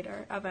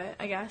narrator of it,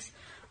 I guess.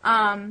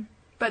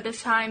 But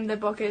this time the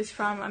book is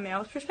from a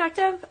male's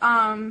perspective.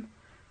 And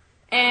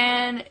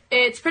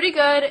it's pretty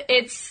good.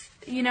 It's,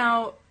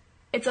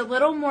 it's a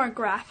little more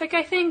graphic,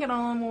 I think, and a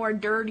little more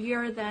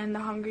dirtier than The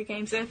Hunger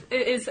Games.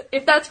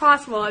 If that's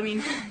possible, I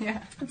mean,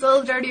 Yeah. It's a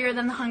little dirtier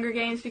than The Hunger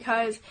Games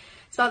because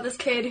it's about this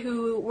kid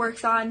who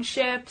works on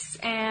ships,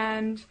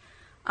 and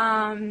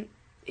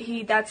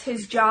that's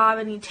his job,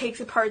 and he takes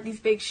apart these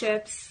big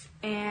ships,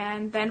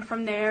 and then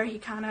from there he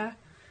kind of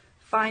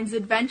finds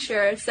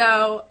adventure.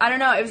 So, I don't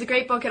know, it was a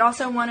great book. It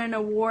also won an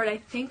award, I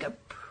think a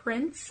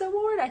Prince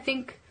Award,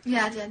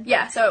 Yeah, it did.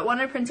 Yeah, so it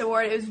won a Prince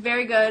Award. It was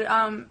very good.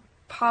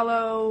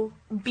 Paulo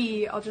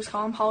B, I'll just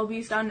call him Paulo B,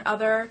 has done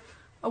other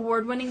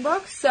award-winning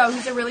books, so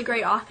he's a really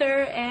great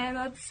author, and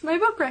that's my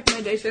book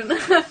recommendation.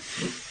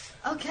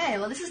 Okay,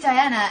 well, this is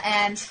Diana,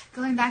 and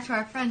going back to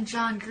our friend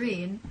John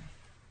Green,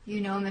 you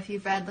know him if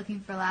you've read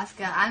Looking for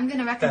Alaska, I'm going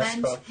to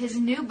recommend his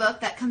new book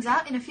that comes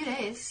out in a few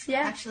days,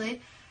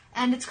 actually,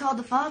 and it's called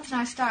The Fault in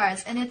Our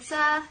Stars, and it's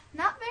not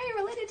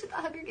very related to The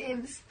Hunger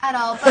Games at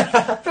all,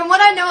 but from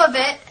what I know of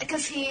it,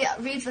 because he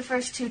reads the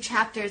first 2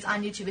 chapters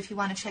on YouTube if you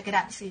want to check it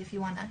out to see if you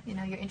want to,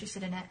 you're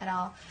interested in it at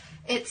all,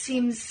 it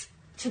seems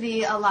to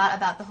be a lot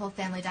about the whole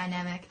family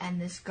dynamic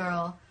and this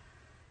girl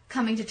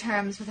coming to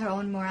terms with her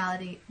own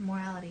mortality,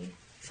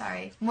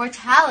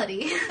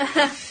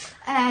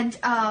 and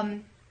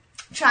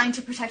trying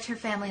to protect her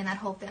family and that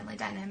whole family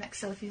dynamic.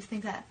 So if you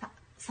think that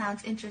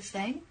sounds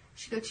interesting, you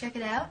should go check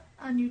it out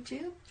on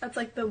YouTube. That's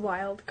like the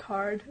wild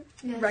card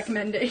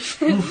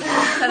recommendation.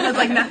 That has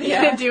like nothing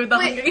to do with The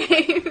Hunger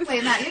Games.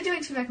 Wait, Matt, you're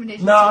doing 2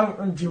 recommendations.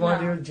 No, do you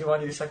want to do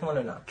the second one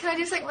or not? Can I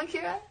do the second one,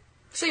 Kira?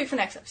 Save it for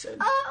next episode.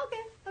 Oh,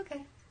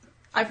 okay.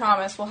 I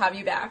promise we'll have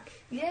you back.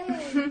 Yay.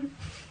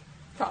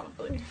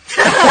 Probably.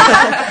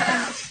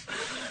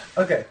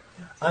 Okay,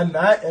 I'm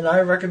Matt, and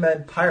I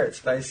recommend Pirates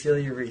by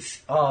Celia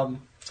Reese.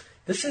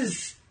 This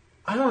is,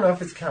 I don't know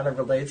if it's kind of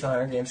related to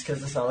Hunger Games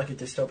because it's not like a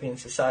dystopian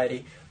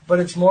society, but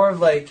it's more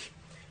of like,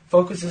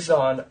 focuses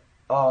on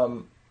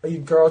a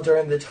girl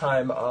during the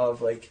time of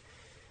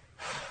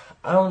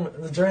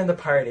during the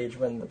pirate age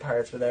when the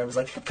pirates were there. It was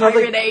like kind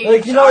of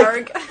like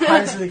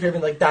Pirates of the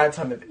Caribbean, like that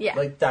time of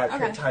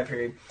time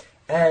period.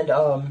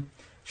 And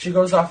she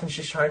goes off and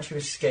she's trying to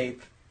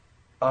escape.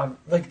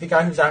 The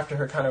guy who's after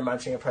her kind of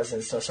reminds me of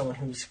President Snow, someone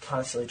who's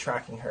constantly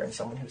tracking her and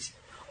someone who's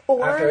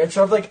after her. It's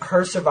sort of like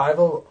her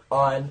survival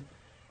on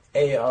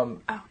a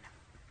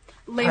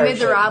Les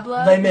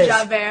Miserables,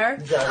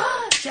 Javert,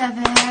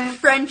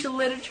 French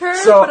literature.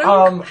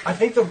 So I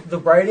think the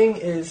writing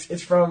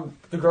it's from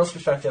the girl's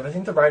perspective. I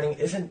think the writing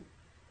isn't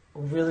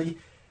really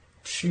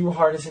too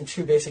hard, isn't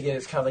too basic.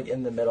 It's kind of like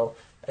in the middle.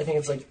 I think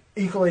it's like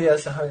equally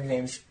as The Hunger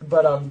Games,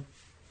 but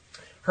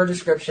her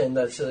description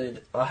that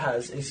Celia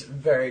has is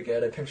very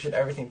good. I pictured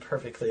everything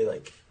perfectly,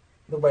 like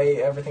the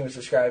way everything was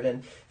described,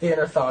 and the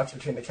inner thoughts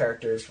between the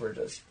characters were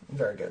just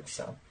very good.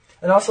 So,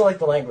 and also like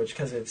the language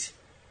because it's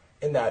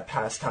in that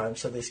past time,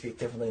 so they speak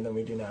differently than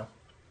we do now.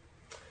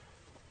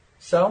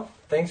 So,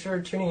 thanks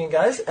for tuning in,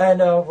 guys, and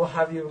we'll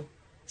have you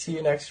see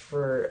you next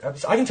for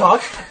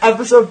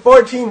episode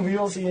 14. We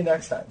will see you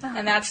next time.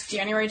 And that's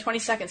January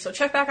 22nd. So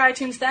check back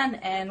iTunes then,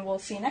 and we'll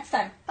see you next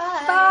time.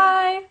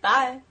 Bye.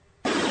 Bye.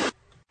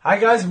 Hi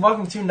guys, and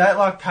welcome to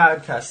Nightlock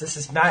Podcast. This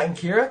is Matt and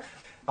Kira.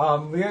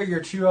 We are your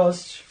 2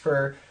 hosts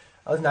for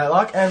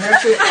Nightlock, and we're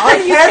actually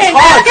I can't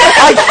talk.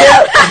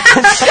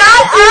 Shut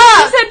up!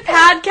 You said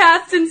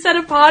podcast instead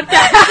of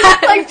podcast.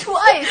 Like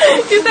twice.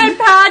 You said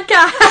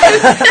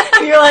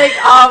podcast. You're like, we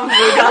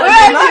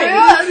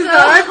gotta do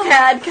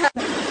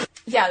podcast.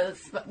 Yeah,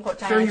 that's what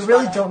time. Sure, you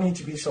really don't need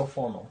to be so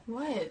formal.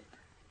 What?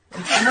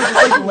 It's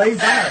just laid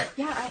back.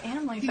 Yeah, I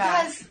am like You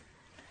that. guys.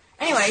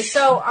 Anyway,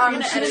 so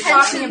she was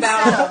talking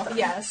about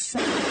yes.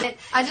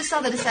 I just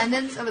saw The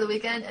Descendants over the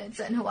weekend, and it's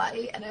set in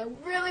Hawaii, and I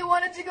really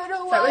wanted to go to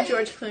Hawaii. Is that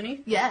with George Clooney?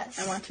 Yes.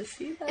 I want to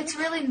see that. It's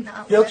really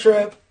not. Field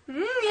trip.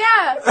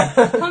 Yeah.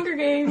 Hunger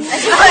Games.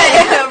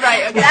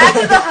 Right. Okay. Back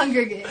to The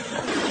Hunger Games.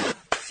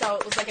 So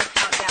it was like a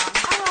countdown.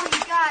 Oh, you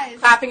guys.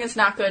 Clapping is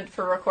not good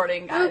for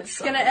recording, guys. Oops,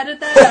 gonna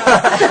edit that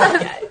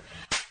out. Okay.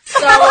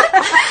 So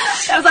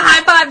that was a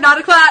high five, not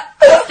a clap.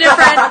 It's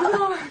different.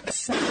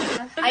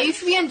 I used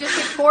to be in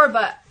District 4,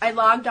 but I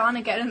logged on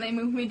again and they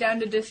moved me down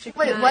to District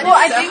 9. What? Well,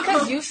 I think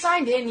because you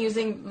signed in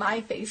using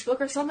my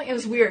Facebook or something. It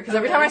was weird because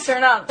every time I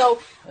sign out,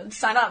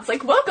 it's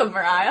like, welcome,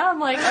 Mariah. I'm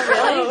like, oh,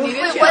 really? You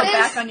need to go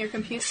back on your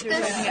computer so I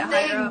can get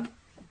higher up.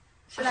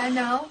 Should I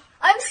know?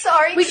 I'm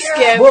sorry, we Kira.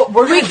 skip. Well,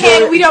 we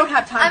can't. We don't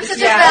have time. I'm such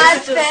a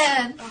bad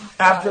fan.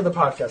 After the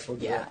podcast, we'll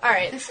do it. All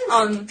right. This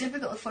is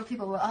difficult with 4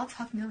 people. We're all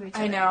talking over each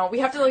other. I know. We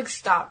have to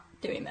stop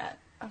doing that.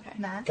 Okay.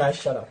 Matt. Guys,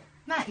 shut up.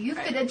 Matt, you've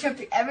been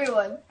interrupting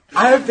everyone.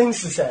 I have things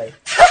to say.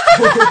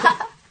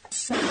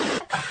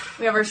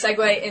 We have our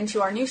segue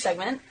into our new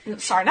segment.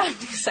 Sorry, not a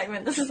new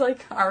segment. This is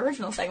like our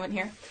original segment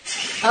here.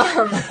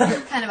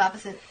 Kind of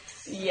opposite.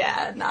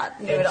 Yeah,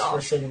 not new Thanks at all.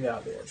 for stating the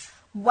obvious.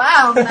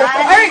 Wow, Matt.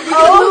 Alright, we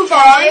can move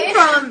on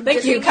from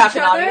Thank you,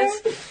 Captain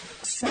Obvious.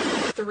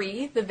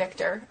 3, the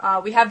victor.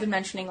 We have been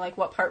mentioning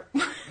what part.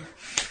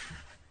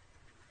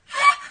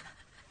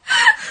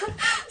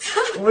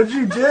 What'd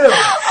you do? All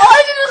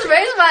I did was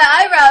raise my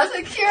eyebrows,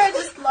 and Kira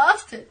just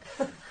lost it.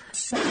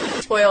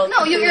 Spoiled.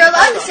 No, you're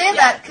allowed to say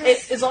that.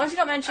 As long as you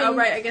don't mention Oh,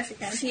 right, I guess you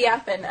can.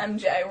 TF and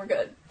MJ, we're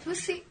good.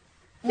 Who's he?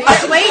 Wait,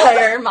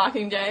 player,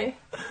 Mockingjay.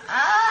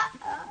 Ah.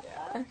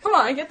 Come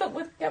on, get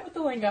with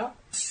the lingo.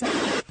 So.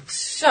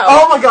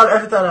 Oh my god,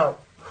 edit that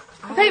out.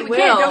 Hey, we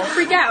can't. Don't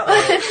freak out.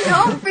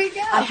 Don't freak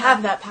out. I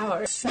have that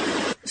power.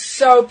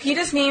 So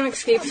Peta's name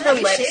escapes her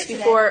lips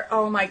before.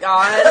 Oh my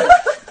god.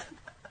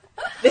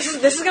 This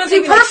is gonna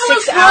take me like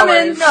 6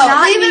 hours. No,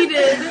 Not leave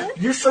it. needed.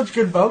 You're such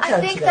good vocab I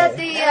think today. that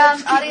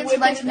the audience would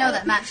like to know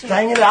that Matt shaved.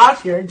 Bang it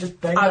out here. Just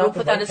bang it out. I will the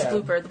put that as a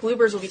vocab. blooper. The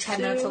bloopers will be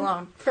 10 minutes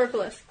alone.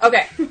 Purpleless.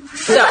 Okay,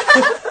 so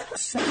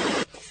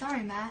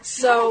Sorry, Matt.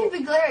 So- You've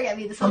been glaring at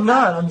me this whole I'm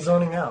time. not. I'm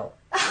zoning out.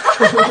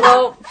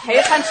 well, pay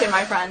attention,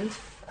 my friend.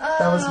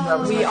 That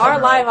was We my are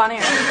cover live up. on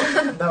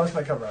air. That was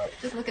my cover up.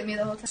 Just look at me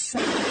the whole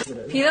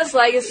time. Peta's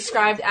leg is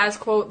described as,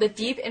 quote, the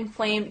deep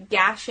inflamed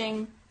gash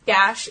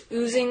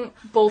oozing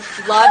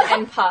both blood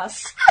and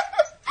pus.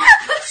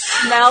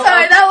 Smell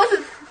Sorry, of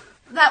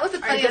that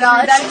wasn't funny at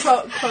Alright,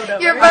 all. that quote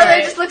over. Your brother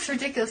Alright. just looks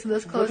ridiculous in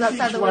those clothes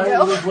outside the Why-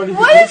 window. What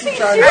is he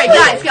trying to doing? do?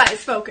 Alright,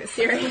 guys, focus.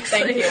 Seriously.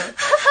 Thank you.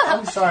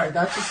 I'm sorry.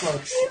 That just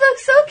looks. He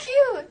looks so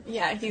cute.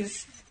 Yeah,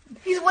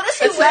 What is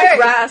he it's not wearing?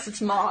 grass,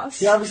 it's moss.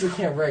 He obviously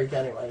can't rake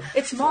anyway.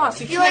 It's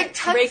moss. You He can't like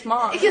tucks. rake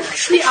moss. He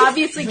looks He like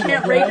obviously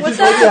can't rake. What's He's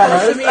looking that at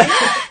supposed to us.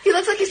 mean? he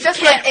looks like he's dressed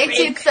in like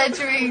 18th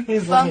century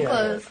He's bum looking at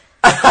clothes.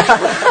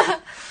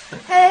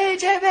 Hey,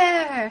 J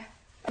Bear.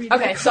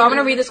 Okay, so I'm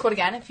gonna read this quote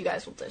again if you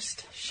guys will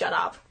just shut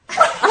up.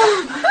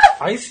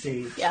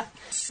 Ice-T. Yeah.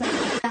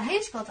 How do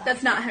you spell dying?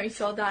 That's not how you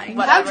spell dying.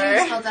 What? How do whatever.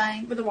 you spell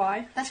dying? With a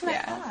Y. That's what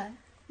Yeah. I thought.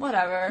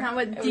 Whatever. Not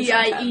with It was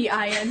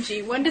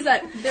D-I-E-I-N-G. When does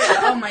that...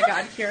 Oh my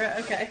god, Kira.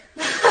 Okay.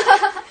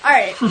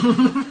 Alright.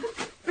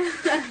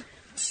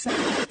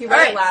 He read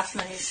Alright. it last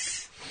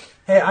night.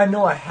 Hey, I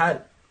know I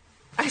had.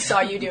 I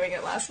saw you doing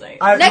it last night.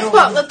 Next no,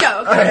 quote, let's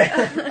go. Okay.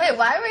 Wait,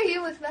 why were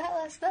you with Matt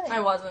last night? I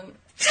wasn't.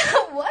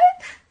 What?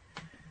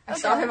 I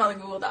saw him on the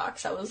Google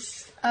Docs. I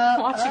was Uh,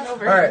 watching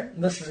over All him.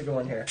 right, this is a good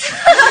one here.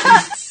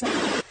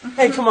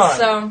 Hey, come on.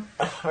 So,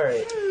 All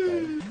right.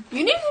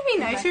 You need to be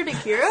nicer to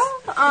Kira?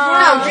 No,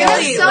 Kira's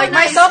really, so like,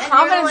 nice, my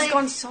self-confidence and you're, is like-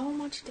 going so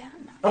much down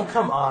now. Oh,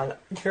 come on.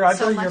 Kira, I So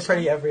tell you you're much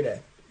pretty every day.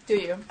 Do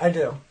you? I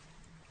do.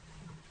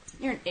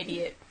 You're an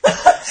idiot.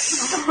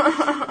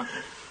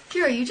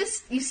 Kira,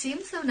 you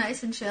seem so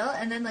nice and chill,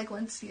 and then like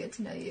once you get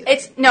to know you,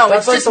 It's That's what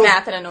I just told-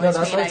 math that annoys No,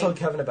 that's me. what I and told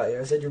Kevin about you.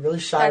 I said you're really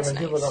shy That's when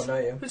people nice. don't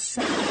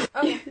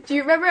know you. Do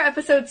you remember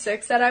episode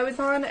 6 that I was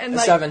on? And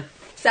like 7.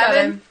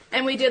 7?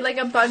 And we did like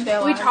a bunch.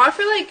 Still We are. talked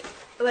for like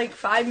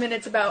 5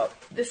 minutes about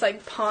this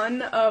like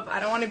pun of I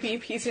don't want to be a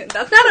piece of...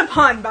 That's not a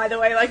pun, by the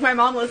way. Like my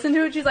mom listened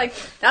to it. She's like,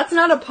 that's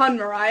not a pun,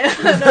 Mariah.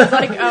 And I was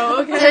like,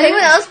 oh, okay. did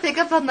anyone else pick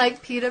up on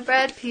like pita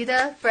bread?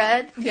 Yeah.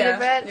 bread?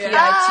 Yeah.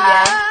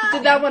 Ah!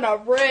 Did that one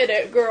on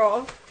Reddit,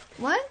 girl.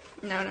 What?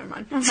 No, never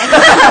mind. What do you say?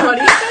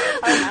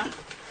 I don't know.